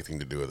don't want anything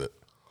to do with it.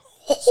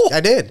 I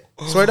did.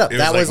 Swear it up. It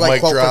That was like mic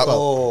quote for drop.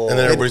 quote. And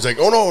then everybody's like,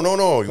 oh,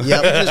 no. You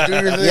Yep. just do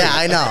your thing. Yeah,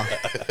 I know.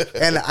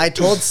 And I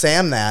told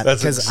Sam that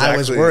That's because I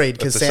was exactly- worried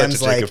because that's such a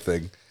Sam's like, Jacob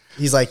thing.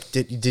 he's like,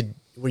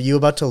 were you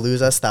about to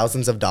lose us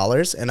thousands of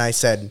dollars? And I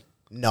said,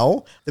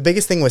 no. The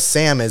biggest thing with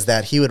Sam is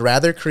that he would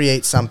rather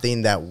create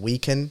something that we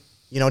can,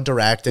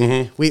 direct.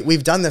 And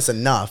we've done this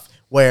enough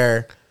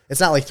where it's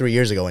not like 3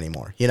 years ago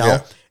anymore,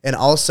 Yeah. And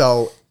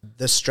also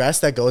the stress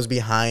that goes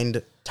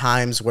behind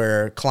times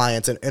where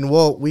clients and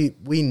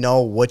we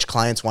know which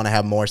clients want to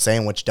have more say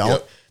and which don't.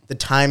 Yep. The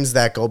times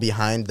that go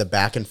behind the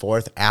back and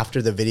forth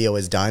after the video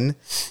is done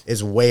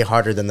is way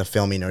harder than the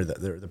filming or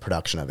the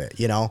production of it,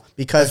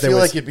 because I feel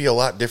like it'd be a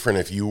lot different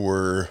if you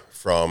were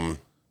from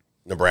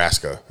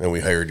Nebraska and we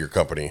hired your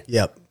company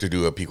Yep. to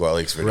do a Pequot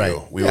Lakes video.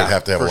 Right. We Yeah, would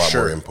have to have a for lot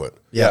sure. more input.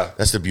 Yeah.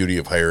 That's the beauty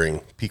of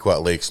hiring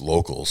Pequot Lakes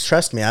locals.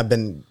 Trust me, I've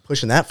been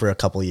pushing that for a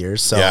couple of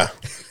years. So, Yeah.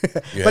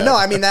 But no,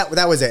 I mean that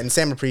was it, and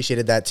Sam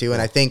appreciated that too.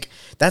 And I think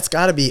that's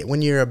got to be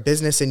when you're a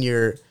business and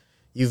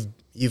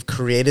you've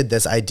created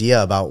this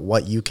idea about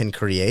what you can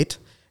create,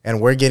 and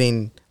we're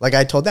getting, like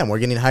I told them, we're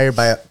getting hired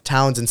by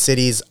towns and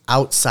cities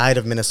outside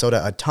of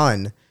Minnesota a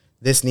ton.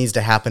 This needs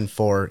to happen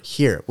for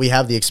here. We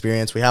have the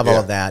experience, we have all Yeah.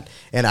 of that,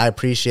 and I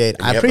appreciate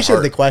you have the the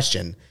heart.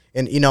 question.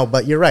 And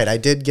but you're right, I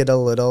did get a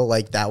little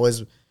like that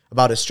was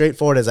about as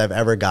straightforward as I've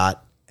ever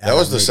got. at That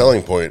was a the meeting.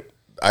 selling point,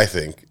 I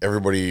think.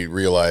 Everybody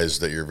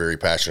realized that you're very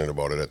passionate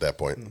about it at that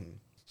point.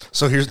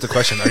 So here's the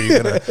question: Are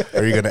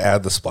you gonna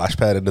add the splash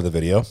pad into the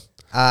video?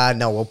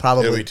 No, we'll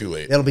probably. It'll be too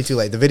late. It'll be too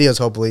late. The video's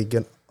hopefully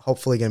going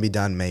to be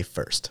done May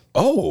 1st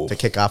Oh, to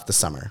kick off the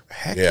summer.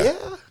 heck Yeah.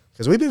 yeah!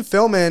 Because we've been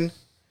filming.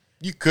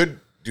 You could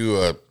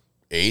do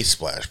a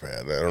splash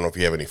pad. I don't know if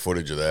you have any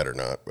footage of that or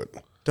not, but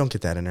Don't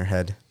get that in her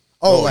head.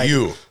 Oh, like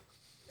you.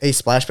 a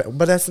splash pad,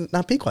 but that's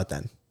not Pequot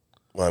then.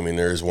 Well, I mean,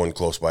 there is one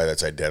close by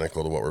that's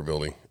identical to what we're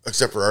building,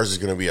 except for ours is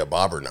going to be a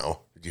bobber now.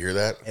 Did you hear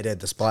that? It did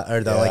the splat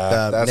or the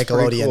that's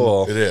pretty Nickelodeon.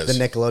 cool. It is.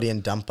 The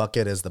Nickelodeon dump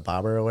bucket is the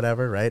bobber or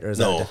whatever, right? Or is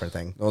that a different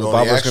thing? No, the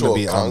bobber's gonna actual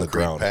be on the concrete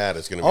ground. pad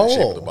is going to be the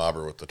shape of the Oh.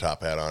 bobber with the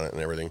top hat on it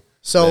and everything.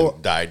 So- And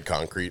then dyed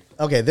concrete.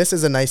 Okay, this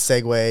is a nice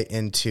segue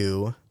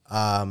into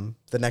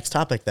the next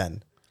topic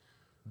then.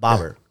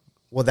 Bobber.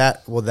 Will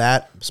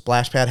that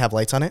splash pad have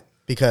lights on it?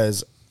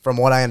 Because from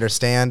what I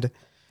understand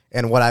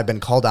and what I've been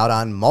called out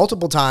on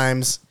multiple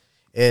times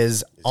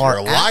is You're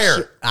a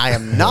liar. I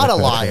am not a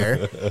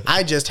liar.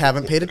 I just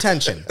haven't paid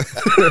attention.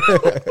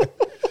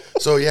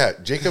 So yeah,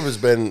 Jacob has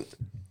been,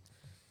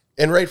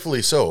 and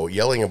rightfully so,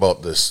 yelling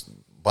about this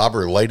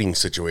bobber lighting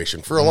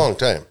situation for a long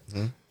time.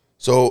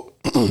 So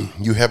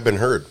you have been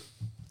heard.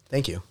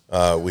 Thank you.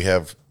 We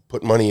have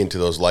put money into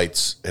those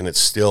lights, and it's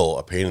still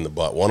a pain in the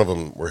butt. One of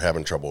them we're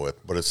having trouble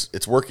with, but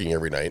it's working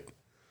every night.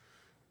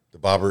 The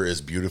bobber is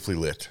beautifully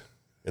lit,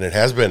 and it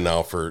has been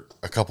now for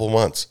a couple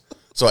months.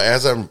 So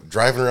as I'm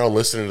driving around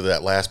listening to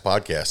that last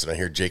podcast, and I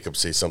hear Jacob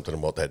say something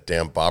about that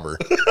damn bobber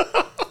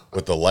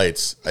with the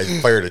lights, I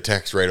fired a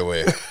text right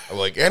away. I'm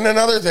like, and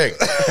another thing.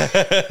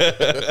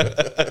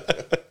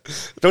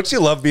 Don't you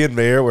love being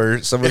mayor,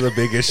 where some of the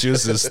big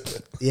issues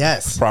is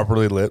Yes.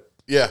 properly lit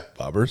Yeah,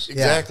 bobbers? Yeah.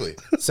 exactly.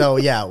 So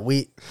yeah,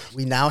 we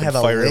now have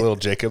a Fire lit, little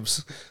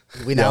Jacobs.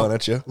 we now yelling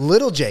at you.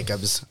 Little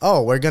Jacobs.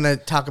 Oh, we're gonna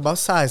talk about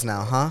size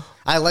now, huh?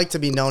 I like to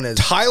be known as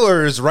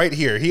Tyler is right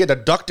here. He had to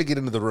duck to get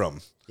into the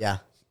room. yeah.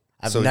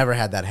 I've So- never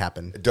had that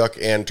happen. Duck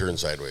and turn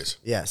sideways.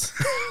 Yes.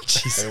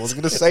 I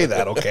wasn't going to say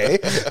that, okay?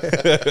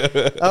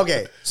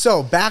 Okay,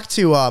 so back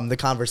to the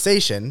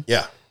conversation.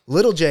 Yeah.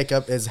 Little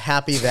Jacob is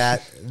happy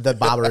that the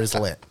bobber is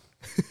lit.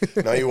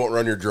 Now you won't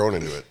run your drone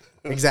into it.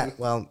 Exactly.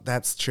 Well,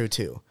 that's true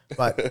too.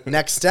 But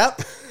next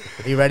step,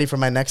 Are you ready for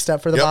my next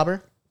step for the Yep.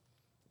 bobber?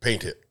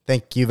 Paint it.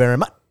 Thank you very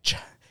much. It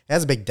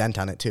has a big dent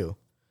on it too.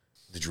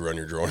 Did you run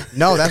your drone?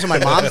 No, that's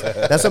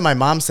what my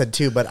mom said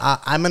too. But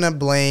I'm gonna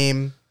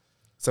blame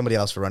somebody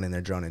else for running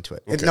their drone into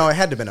it. Okay. No, it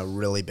had to have been a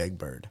really big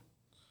bird.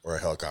 Or a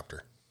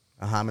helicopter.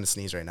 I'm gonna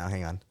sneeze right now.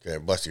 Hang on. Okay,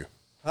 bless you.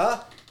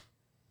 Huh?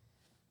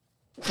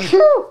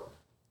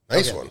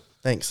 Nice one.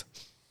 Thanks.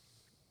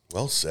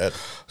 Well said.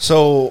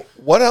 So,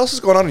 what else is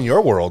going on in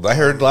your world? I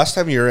heard last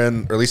time you were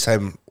in, or at least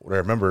time what I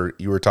remember,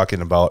 you were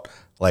talking about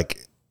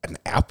like an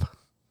app.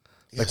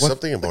 Yeah, Like what-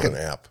 something about like an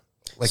app.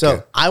 Like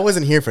So I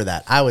wasn't here for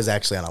that. I was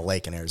actually on a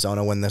lake in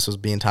Arizona when this was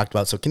being talked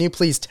about. So can you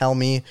please tell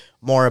me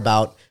more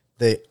about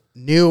the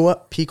new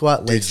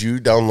Pequot Lake? Did you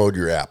download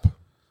your app?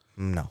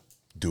 No.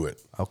 Do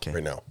it. Okay.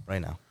 Right now.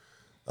 Right now.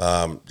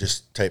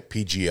 Just type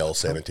PGL I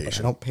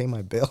sanitation. don't pay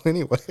my bill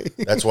anyway.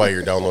 That's why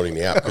you're downloading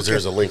the app, because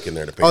there's a link in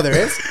there to pay. Oh, there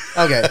is?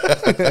 Okay.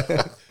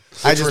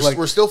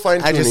 We're still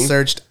fine I tuning. just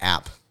searched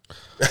app.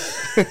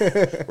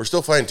 We're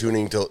still fine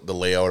tuning to the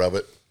layout of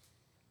it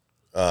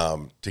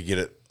to get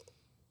it.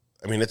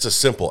 I mean, it's a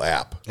simple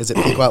app. Is it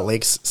Pequot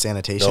Lakes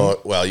Sanitation? No,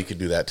 well, you could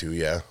do that too,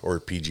 yeah, or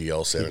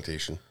PGL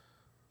sanitation,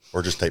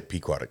 or just type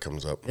Pequot. It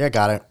comes up. Yeah,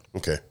 got it.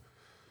 Okay.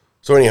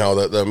 So anyhow,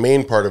 the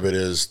main part of it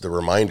is the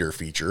reminder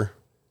feature.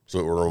 So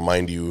it will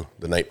remind you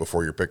the night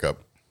before your pickup.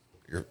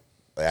 Your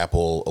app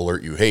will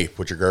alert you, hey,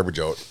 put your garbage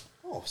out.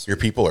 Your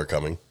people are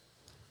coming.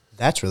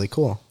 That's really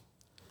cool.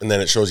 And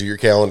then it shows you your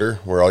calendar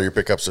where all your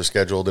pickups are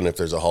scheduled. And if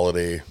there's a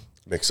holiday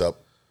mix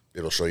up,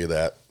 it'll show you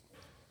that.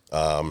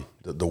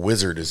 The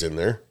wizard is in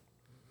there.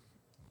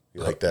 You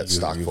like that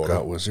stock you've photo?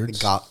 got wizards.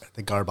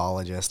 The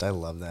garbologist. I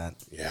love that.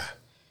 Yeah.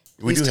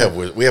 We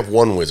have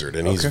one wizard,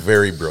 and he's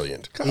very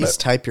brilliant. Please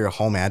type your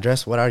home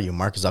address. What are you,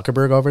 Mark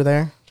Zuckerberg over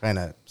there? Trying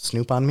to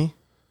snoop on me?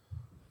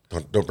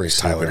 Don't bring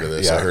Snoop Tyler. into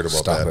this. Yeah, I heard about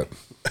stop that.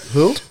 it.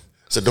 Who?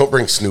 So don't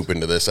bring Snoop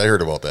into this. I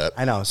heard about that.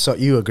 I know. So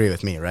you agree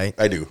with me, right?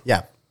 I do.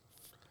 Yeah.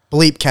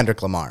 Bleep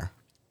Kendrick Lamar.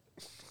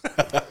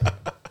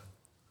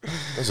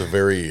 That was a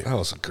very That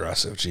was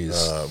aggressive.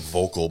 Jeez.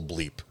 vocal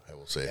bleep, I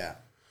will say. Yeah.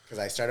 Because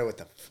I started with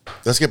the...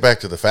 Let's get back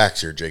to the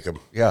facts here, Jacob.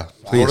 Yeah,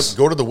 Go please.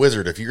 to the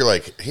wizard if you're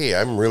like, hey,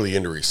 I'm really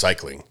into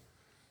recycling,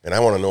 and I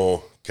want to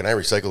know, can I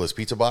recycle this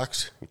pizza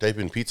box? You type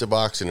in pizza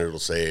box, and it'll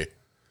say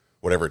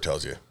whatever it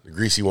tells you. The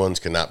greasy ones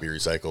cannot be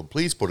recycled.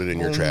 Please put it in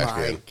your trash can.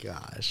 Oh my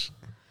gosh.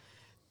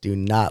 Do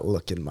not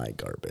look in my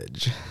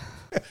garbage.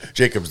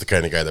 Jacob's the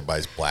kind of guy that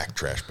buys black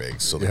trash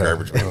bags, so the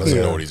garbage man doesn't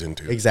know what he's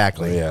into.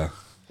 Exactly. Yeah.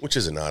 Which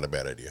is not a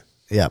bad idea.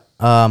 Yep.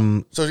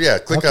 So yeah,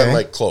 click Okay. on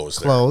like clothes.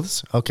 There.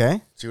 Clothes.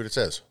 Okay. See what it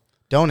says.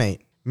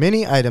 Donate.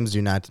 Many items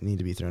do not need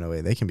to be thrown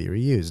away. They can be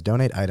reused.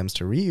 Donate items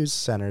to reuse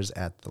centers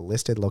at the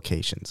listed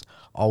locations.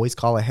 Always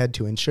call ahead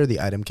to ensure the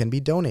item can be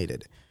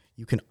donated.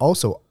 You can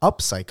also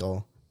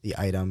upcycle the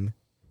item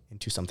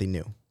into something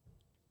new.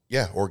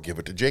 Yeah, or give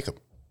it to Jacob.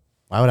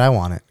 Why would I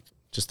want it?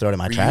 Just throw it in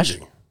my trash?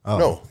 Reusing. Oh.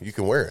 No, you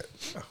can wear it.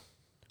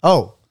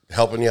 Oh,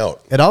 Helping you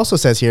out. it also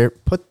says here,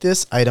 put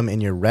this item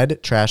in your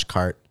red trash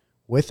cart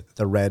with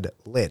the red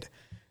lid.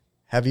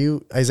 Have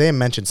you, Isaiah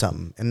mentioned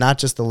something, and not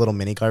just the little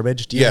mini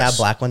garbage. Do you Yes. have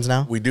black ones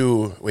now? We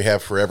do. We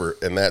have forever,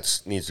 and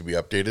that needs to be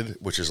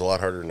updated, which is a lot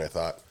harder than I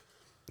thought.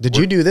 Did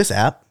you do this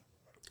app?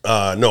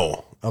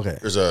 No. Okay.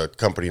 There's a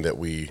company that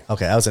we.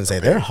 Okay, I was going to say,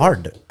 they're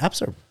hard.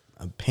 Apps are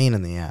a pain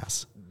in the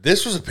ass.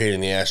 This was a pain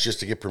in the ass just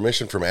to get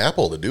permission from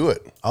Apple to do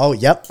it. Oh,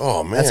 yep.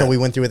 Oh, man. That's what we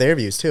went through with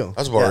Airviews, too.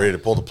 I was about ready to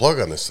pull the plug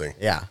on this thing.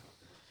 Yeah.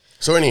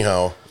 So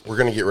anyhow, we're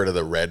going to get rid of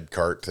the red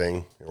cart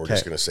thing, and we're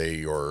just Okay. going to say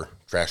your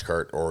trash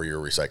cart or your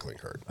recycling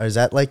cart. Or is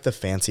that like the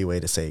fancy way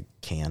to say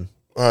can?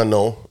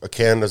 No, a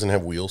can doesn't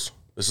have wheels.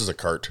 This is a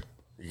cart.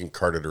 You can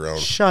cart it around.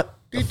 Shut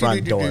the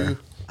front door.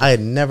 I had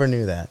never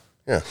knew that.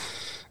 Yeah,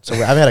 So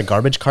I've had a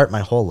garbage cart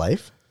my whole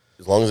life?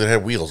 as long as it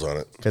had wheels on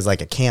it. Because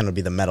like a can would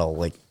be the metal,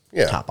 like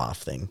Yeah. top off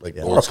thing. Like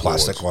Yeah. old Or a school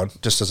plastic ones. one.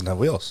 Just doesn't have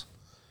wheels.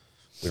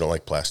 We don't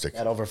like plastic.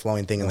 That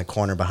overflowing thing in the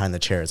corner behind the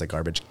chair is a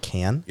garbage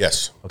can?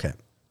 Yes, Okay.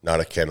 not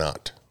a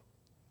cannot.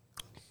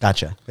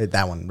 Gotcha.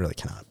 That one really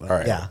cannot. But All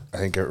right. Yeah. I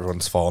think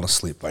everyone's fallen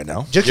asleep by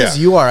now. Just as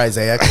Yeah. you are,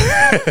 Isaiah.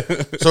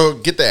 So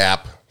get the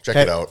app, check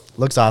it out.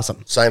 Looks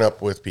awesome. Sign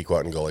up with Pequot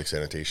and Gull Lake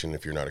Sanitation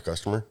if you're not a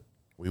customer.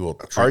 We will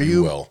treat Are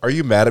you well. are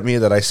you mad at me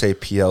that I say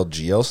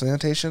PLGL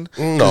sanitation?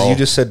 No. Because you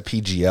just said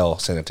PGL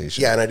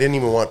sanitation. Yeah, and I didn't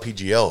even want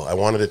PGL. I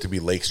wanted it to be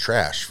Lakes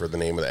Trash for the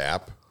name of the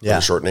app. Yeah.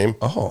 The short name.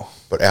 Oh.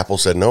 But Apple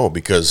said no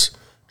because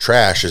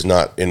trash is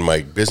not in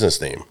my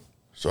business name.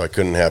 So I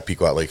couldn't have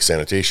Pequot Lake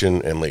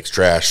Sanitation and Lakes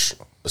Trash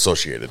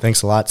associated.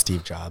 Thanks a lot,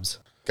 Steve Jobs.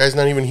 Guy's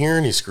not even here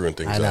and he's screwing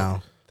things I up.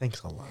 know.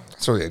 Thanks a lot.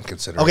 That's really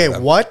inconsiderate. Okay, of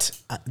them. what?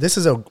 This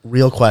is a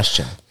real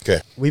question.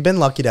 Okay. We've been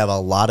lucky to have a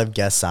lot of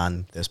guests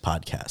on this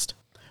podcast.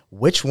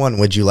 Which one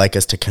would you like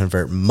us to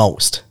convert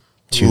most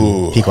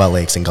to Pequot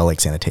Lakes and Gull Lake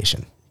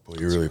Sanitation? Well,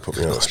 you really put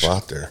me on the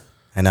spot there.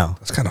 I know.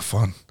 That's kind of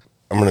fun.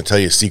 I'm going to tell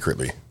you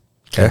secretly.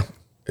 Okay.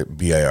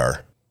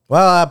 BIR.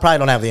 Well, I probably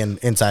don't have the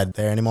inside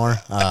there anymore.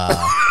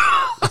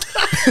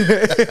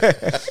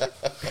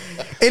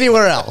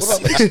 Anywhere else.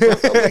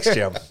 Next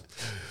jam.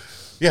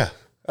 Yeah.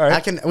 All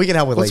right. We can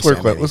help with Let's Lakes work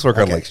Jam. with- maybe. let's work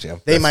on Lakes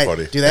Jam. They That's might.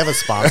 funny. Do they have a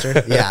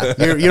sponsor? Yeah,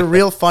 you're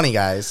real funny,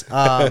 guys.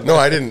 No,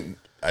 I didn't.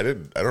 I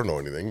don't know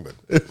anything,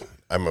 but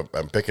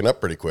I'm picking up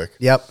pretty quick.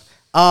 Yep.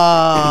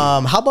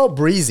 How about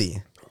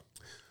Breezy?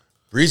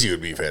 Breezy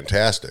would be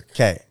fantastic,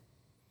 Okay.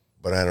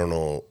 but I don't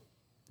know.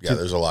 Yeah,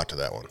 there's a lot to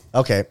that one.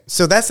 Okay.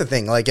 So that's the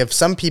thing. Like, if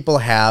some people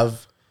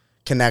have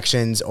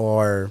connections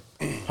or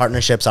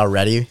partnerships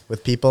already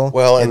with people,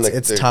 Well, and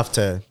it's tough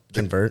to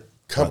convert.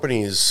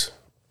 Companies,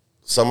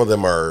 some of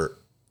them are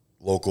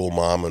local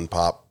mom and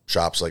pop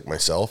shops like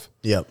myself.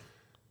 Yep.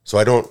 So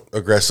I don't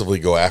aggressively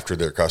go after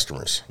their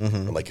customers.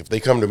 Mm-hmm. Like if they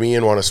come to me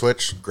and want to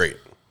switch, great.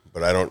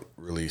 But I don't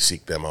really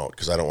seek them out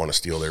because I don't want to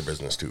steal their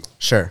business too.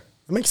 Sure.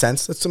 That makes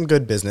sense. That's some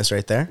good business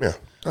right there. Yeah.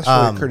 That's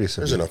really courteous.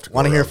 There's enough to go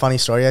Want to hear a around. funny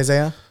story,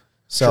 Isaiah?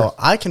 So Sure.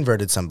 I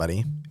converted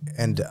somebody,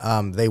 and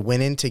they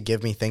went in to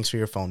give me, thanks for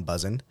your phone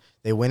buzzing.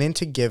 They went in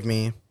to give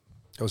me,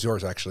 That was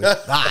yours, actually.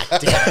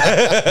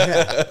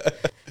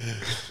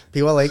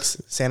 Pewa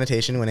Lakes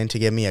Sanitation went in to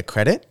give me a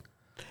credit,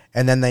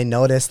 and then they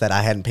noticed that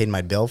I hadn't paid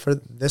my bill for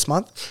this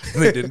month.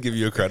 They didn't give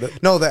you a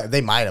credit? No,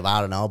 they might have.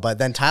 I don't know. But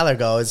then Tyler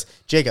goes,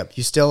 Jacob,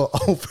 you still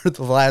owe for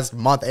the last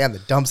month and the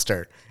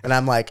dumpster. And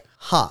I'm like,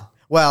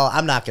 well,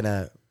 I'm not going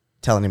to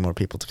tell any more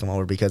people to come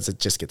over because it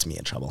just gets me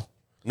in trouble.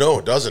 No,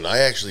 it doesn't.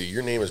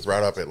 Your name is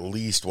brought up at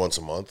least once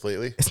a month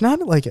lately. It's not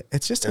like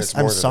it's just, And it's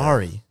I'm more than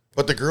sorry. that.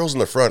 But the girls in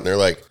the front, they're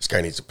like, this guy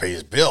needs to pay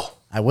his bill.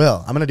 I will.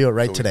 I'm going to do it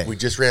right So today. We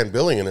just ran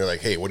billing, and they're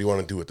like, hey, what do you want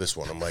to do with this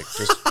one? I'm like,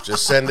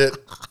 just send it.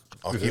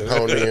 I'll keep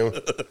hounding you.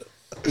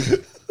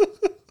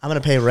 I'm going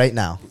to pay right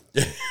now.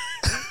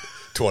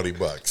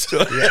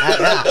 $20.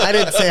 Yeah, I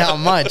didn't say how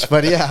much,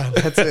 but yeah,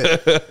 that's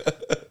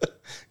it.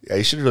 Yeah,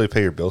 you should really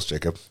pay your bills,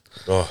 Jacob.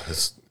 Oh,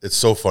 it's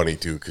so funny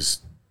too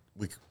because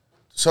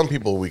some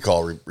people we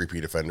call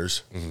repeat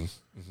offenders. Mm-hmm.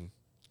 Mm-hmm.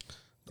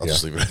 I'll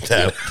just leave it at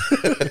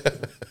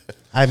that.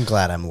 I'm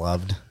glad I'm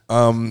loved.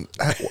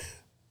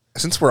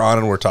 Since we're on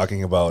and we're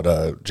talking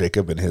about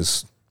Jacob and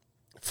his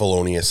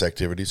felonious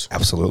activities,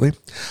 absolutely.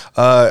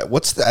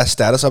 What's the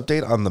status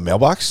update on the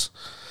mailbox?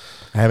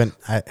 It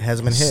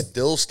hasn't been hit.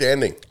 Still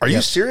standing. Are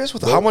you serious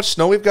with how much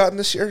snow we've gotten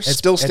this year?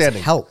 Still standing.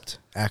 It's helped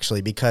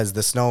actually because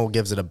the snow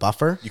gives it a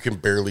buffer. You can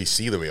barely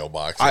see the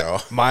mailbox now.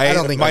 I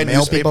don't think my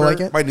mail people like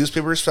it. My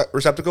newspaper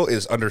receptacle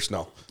is under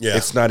snow. Yeah.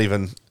 It's not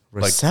even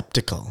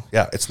receptacle.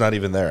 Yeah, it's not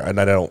even there, and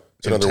I don't.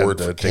 It's another intend word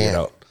to for take it can.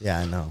 out Yeah,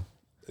 I know.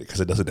 because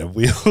it doesn't have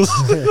wheels.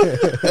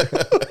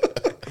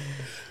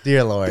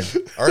 Dear Lord.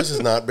 Ours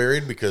is not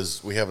buried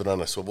because we have it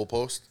on a swivel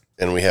post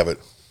and we have it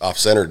off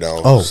centered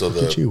now. Oh, so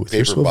look at you the with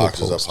your paper swivel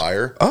box is post. up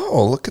higher.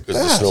 Oh, look at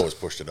because that! the snow has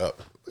pushed it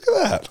up. Look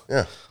at that.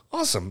 Yeah.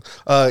 Awesome.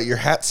 Your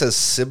hat says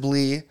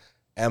Sibley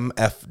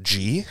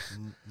MFG.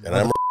 And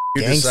I'm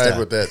you Gangsta. decide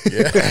with that.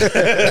 Yeah.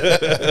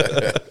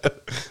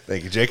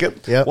 Thank you,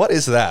 Jacob. Yep. What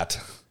is that?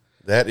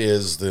 That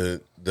is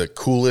the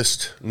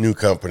coolest new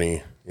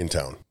company in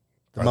town.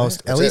 The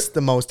most, That's at least it.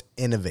 the most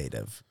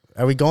innovative.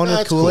 Are we going with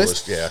That's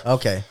coolest? coolest, yeah.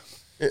 Okay.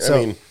 I So-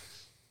 mean,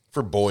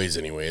 for boys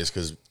anyways,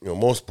 because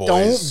most boys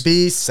Don't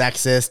be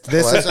sexist.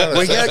 This Well, that's not a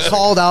we get sexist.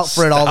 called out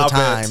for it all the Stop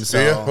it. time. Do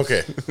So you?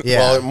 Okay. Yeah.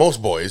 Well,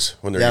 most boys,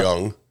 when they're Yep.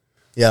 young,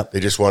 Yep. they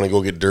just want to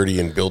go get dirty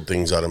and build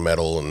things out of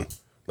metal. And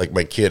like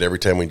my kid, every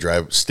time we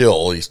drive,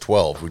 still, he's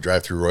 12, we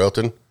drive through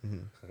Royalton.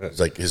 Mm-hmm. It's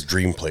like his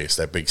dream place,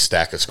 that big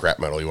stack of scrap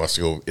metal. He wants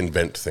to go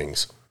invent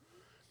things.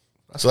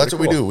 So that's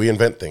what we do. We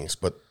invent things,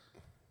 but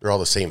they're all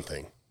the same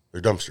thing.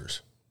 They're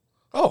dumpsters.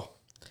 Oh,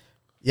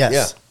 Yes.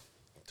 Yeah.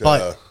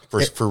 But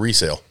For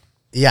resale.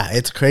 yeah,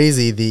 it's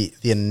crazy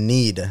the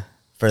need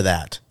for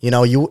that.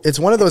 It's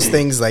one of those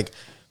things like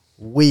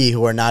we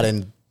who are not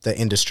in the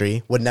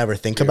industry would never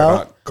think You're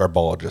about. not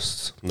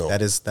garbologists. No.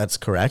 That's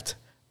correct.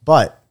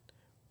 But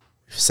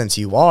since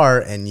you are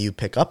and you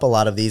pick up a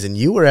lot of these and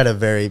you were at a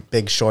very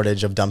big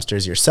shortage of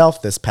dumpsters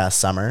yourself this past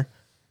summer,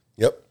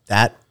 Yep.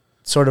 that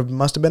sort of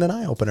must have been an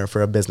eye opener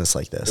for a business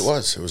like this. It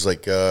was. It was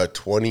like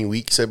 20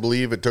 weeks, I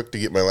believe, it took to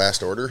get my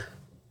last order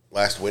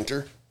last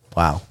winter.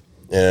 Wow.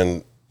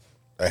 And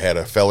I had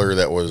a feller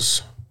that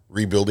was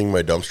rebuilding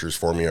my dumpsters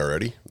for me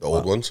already, the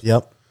old ones.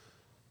 Yep.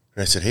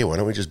 And I said, hey, why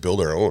don't we just build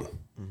our own?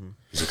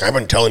 He's like, I've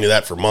been telling you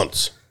that for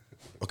months.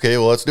 Okay,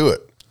 well, let's do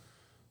it.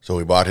 So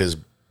we bought his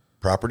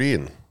property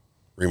and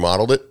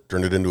remodeled it,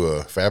 turned it into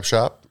a fab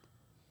shop.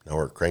 Now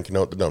we're cranking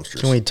out the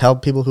dumpsters. Can we tell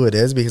people who it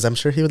is? Because I'm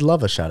sure he would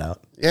love a shout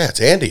out. Yeah, it's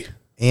Andy.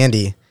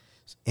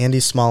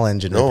 Andy's small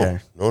engine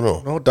repair. No.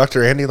 No,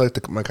 Dr. Andy,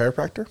 like my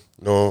chiropractor?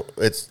 No,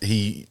 it's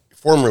he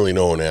formerly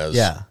known as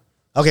Yeah.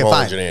 Okay, Small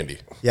fine. Engine Andy.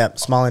 Yep,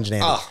 small engine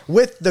Andy.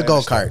 With the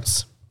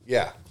go-karts.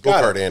 Yeah,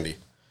 Got go-kart it. Andy.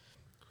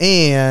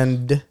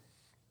 And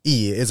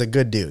E is a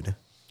good dude.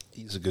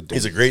 He's a good dude.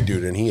 He's a great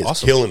dude, and he is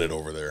Awesome. killing it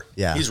over there.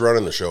 Yeah. He's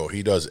running the show.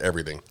 He does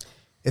everything.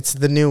 It's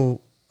the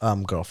new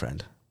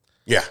girlfriend.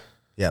 Yeah.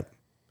 Yep.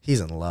 He's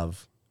in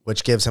love,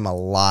 which gives him a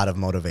lot of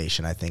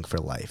motivation, I think, for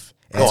life.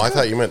 No, I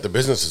thought you meant the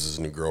business is his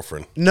new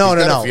girlfriend. No, He's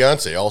no, got no. a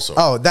fiance also.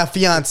 Oh, that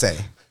fiance.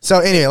 So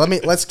anyway,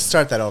 let's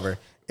start that over.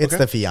 It's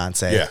the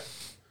fiance. Yeah.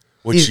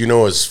 Which you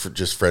know is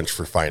just French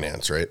for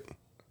finance, right?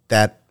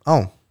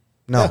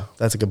 No,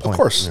 that's a good point. Of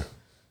course.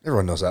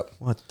 Everyone knows that.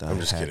 What the I'm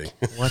just heck? kidding.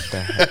 What the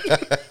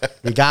heck?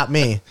 You got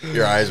me.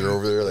 Your eyes are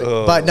over there.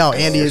 Like, But no,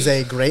 Andy is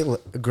a great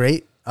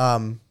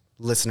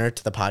listener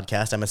to the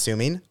podcast, I'm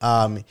assuming.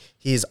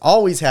 He's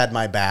always had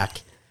my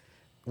back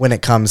when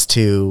it comes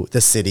to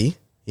the city,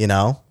 you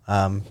know.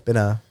 Been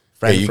a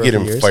friend you for get a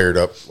him few years. fired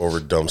up over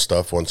dumb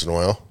stuff once in a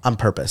while. On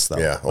purpose, though.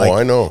 Yeah. Oh,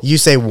 I know. You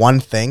say one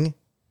thing,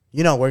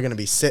 you know we're going to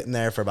be sitting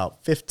there for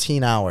about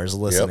 15 hours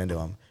listening to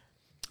him.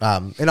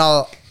 In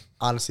all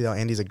honesty, though,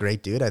 Andy's a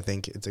great dude. I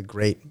think it's a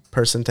great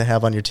person to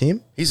have on your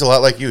team. He's a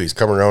lot like you. He's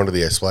coming around to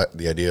the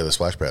idea of the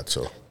splash pad.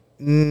 So,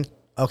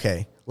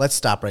 Okay, let's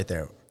stop right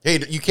there. hey,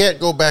 you can't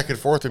go back and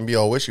forth and be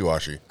all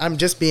wishy-washy. I'm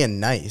just being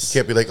nice. You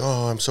can't be like,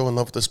 oh, I'm so in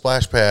love with the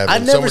splash pad. I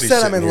when never somebody's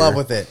said I'm sitting in love here.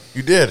 with it.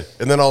 You did.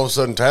 And then all of a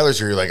sudden Tyler's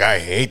here. You're like, I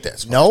hate that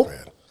splash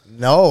pad.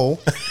 No,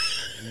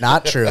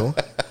 not true.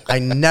 I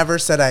never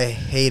said I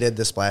hated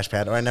the splash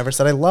pad, or I never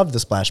said I loved the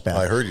splash pad.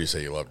 I heard you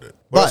say you loved it.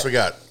 What else we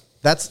got?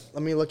 Let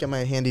me look at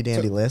my handy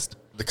dandy list.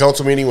 The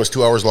council meeting was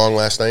 2 hours long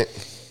last night.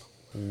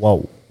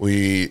 Whoa.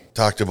 We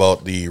talked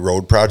about the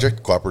road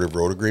project, cooperative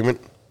road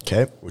agreement.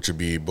 Okay. Which would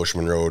be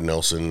Bushman Road,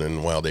 Nelson,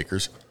 and Wild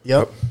Acres.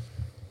 Yep.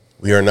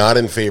 We are not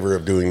in favor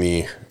of doing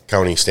the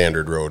county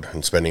standard road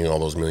and spending all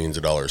those millions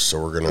of dollars.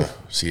 So we're going to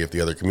see if the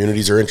other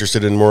communities are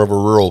interested in more of a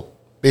rural,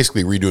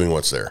 basically redoing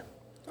what's there.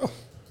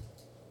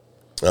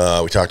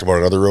 We talked about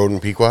another road in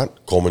Pequot,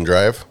 Coleman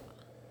Drive.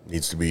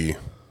 Needs to be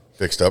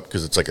fixed up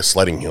because it's like a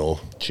sledding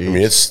hill. Jeez. I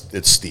mean,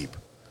 it's steep.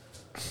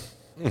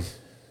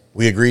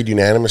 We agreed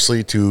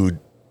unanimously to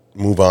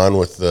move on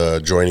with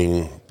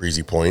joining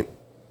Breezy Point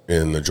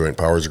in the joint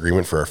powers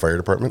agreement for our fire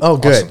department. Oh,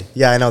 good. Awesome.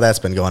 Yeah, I know that's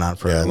been going on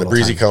for a and the little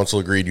Breezy time. Council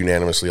agreed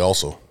unanimously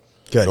also.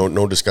 Good.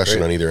 No discussion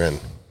Great. on either end.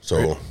 So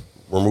Great.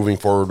 we're moving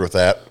forward with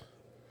that.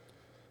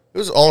 It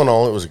was all in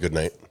all, it was a good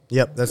night.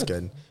 Yep, that's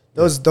good.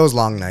 Those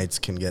long nights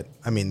can get,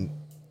 I mean,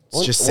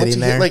 it's just Once sitting you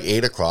there. hit like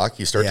 8 o'clock,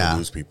 you start Yeah. to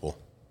lose people.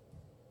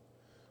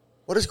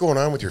 What is going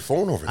on with your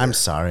phone over there? I'm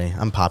sorry.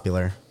 I'm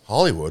popular.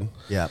 Hollywood.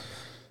 Yeah.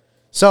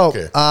 So,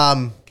 Okay.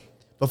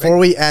 before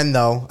we end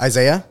though,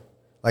 Isaiah,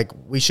 like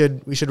we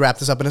should wrap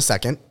this up in a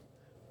second.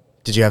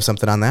 Did you have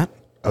something on that?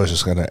 I was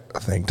just gonna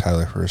thank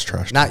Tyler for his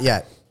trash. Not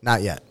yet.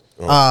 Not yet.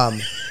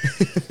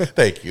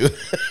 Thank you.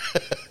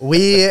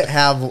 We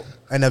have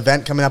an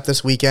event coming up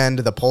this weekend,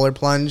 the Polar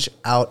Plunge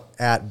out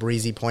at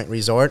Breezy Point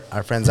Resort.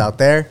 Our friends out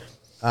there.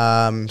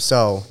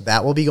 So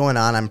that will be going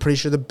on. I'm pretty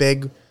sure the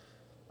big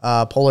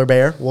polar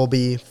bear will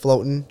be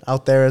floating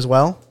out there as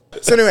well.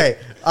 So anyway,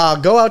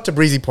 go out to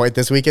Breezy Point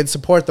this weekend.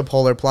 Support the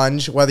Polar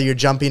Plunge, whether you're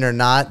jumping or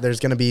not.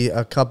 There's going to be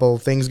a couple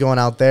things going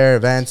out there,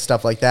 events,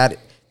 stuff like that.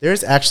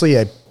 There's actually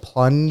a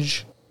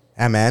Plunge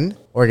MN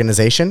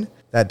organization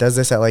that does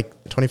this at like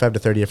 25 to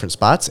 30 different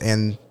spots,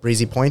 and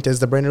Breezy Point is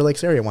the Brainerd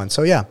Lakes area one.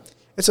 So yeah,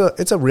 it's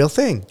a real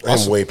thing.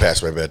 I'm way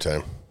past my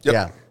bedtime.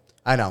 Yeah,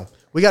 I know.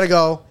 We got to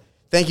go.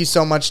 Thank you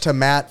so much to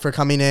Matt for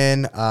coming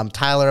in.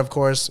 Tyler, of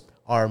course,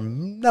 our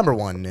number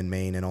one in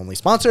Maine and only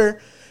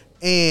sponsor.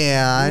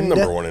 And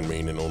Number one in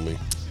Maine and only.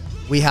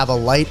 we have a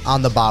light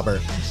on the bobber.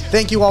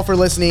 Thank you all for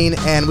listening,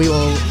 and we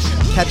will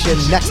catch you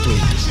next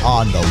week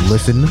on the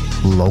Listen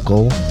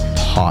Local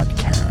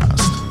Podcast.